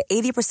 50 to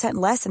 80%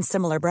 less than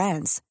similar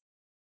brands.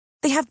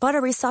 They have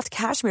buttery soft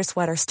cashmere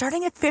sweaters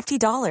starting at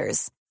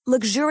 $50,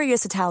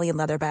 luxurious Italian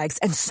leather bags,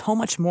 and so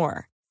much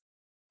more.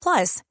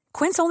 Plus,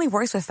 Quince only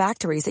works with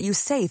factories that use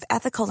safe,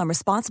 ethical, and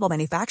responsible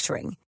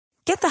manufacturing.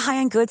 Get the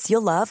high-end goods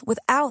you'll love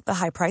without the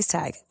high price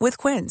tag with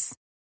Quince.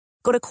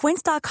 Go to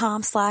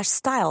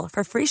quince.com/style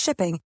for free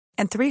shipping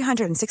and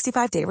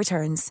 365-day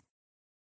returns.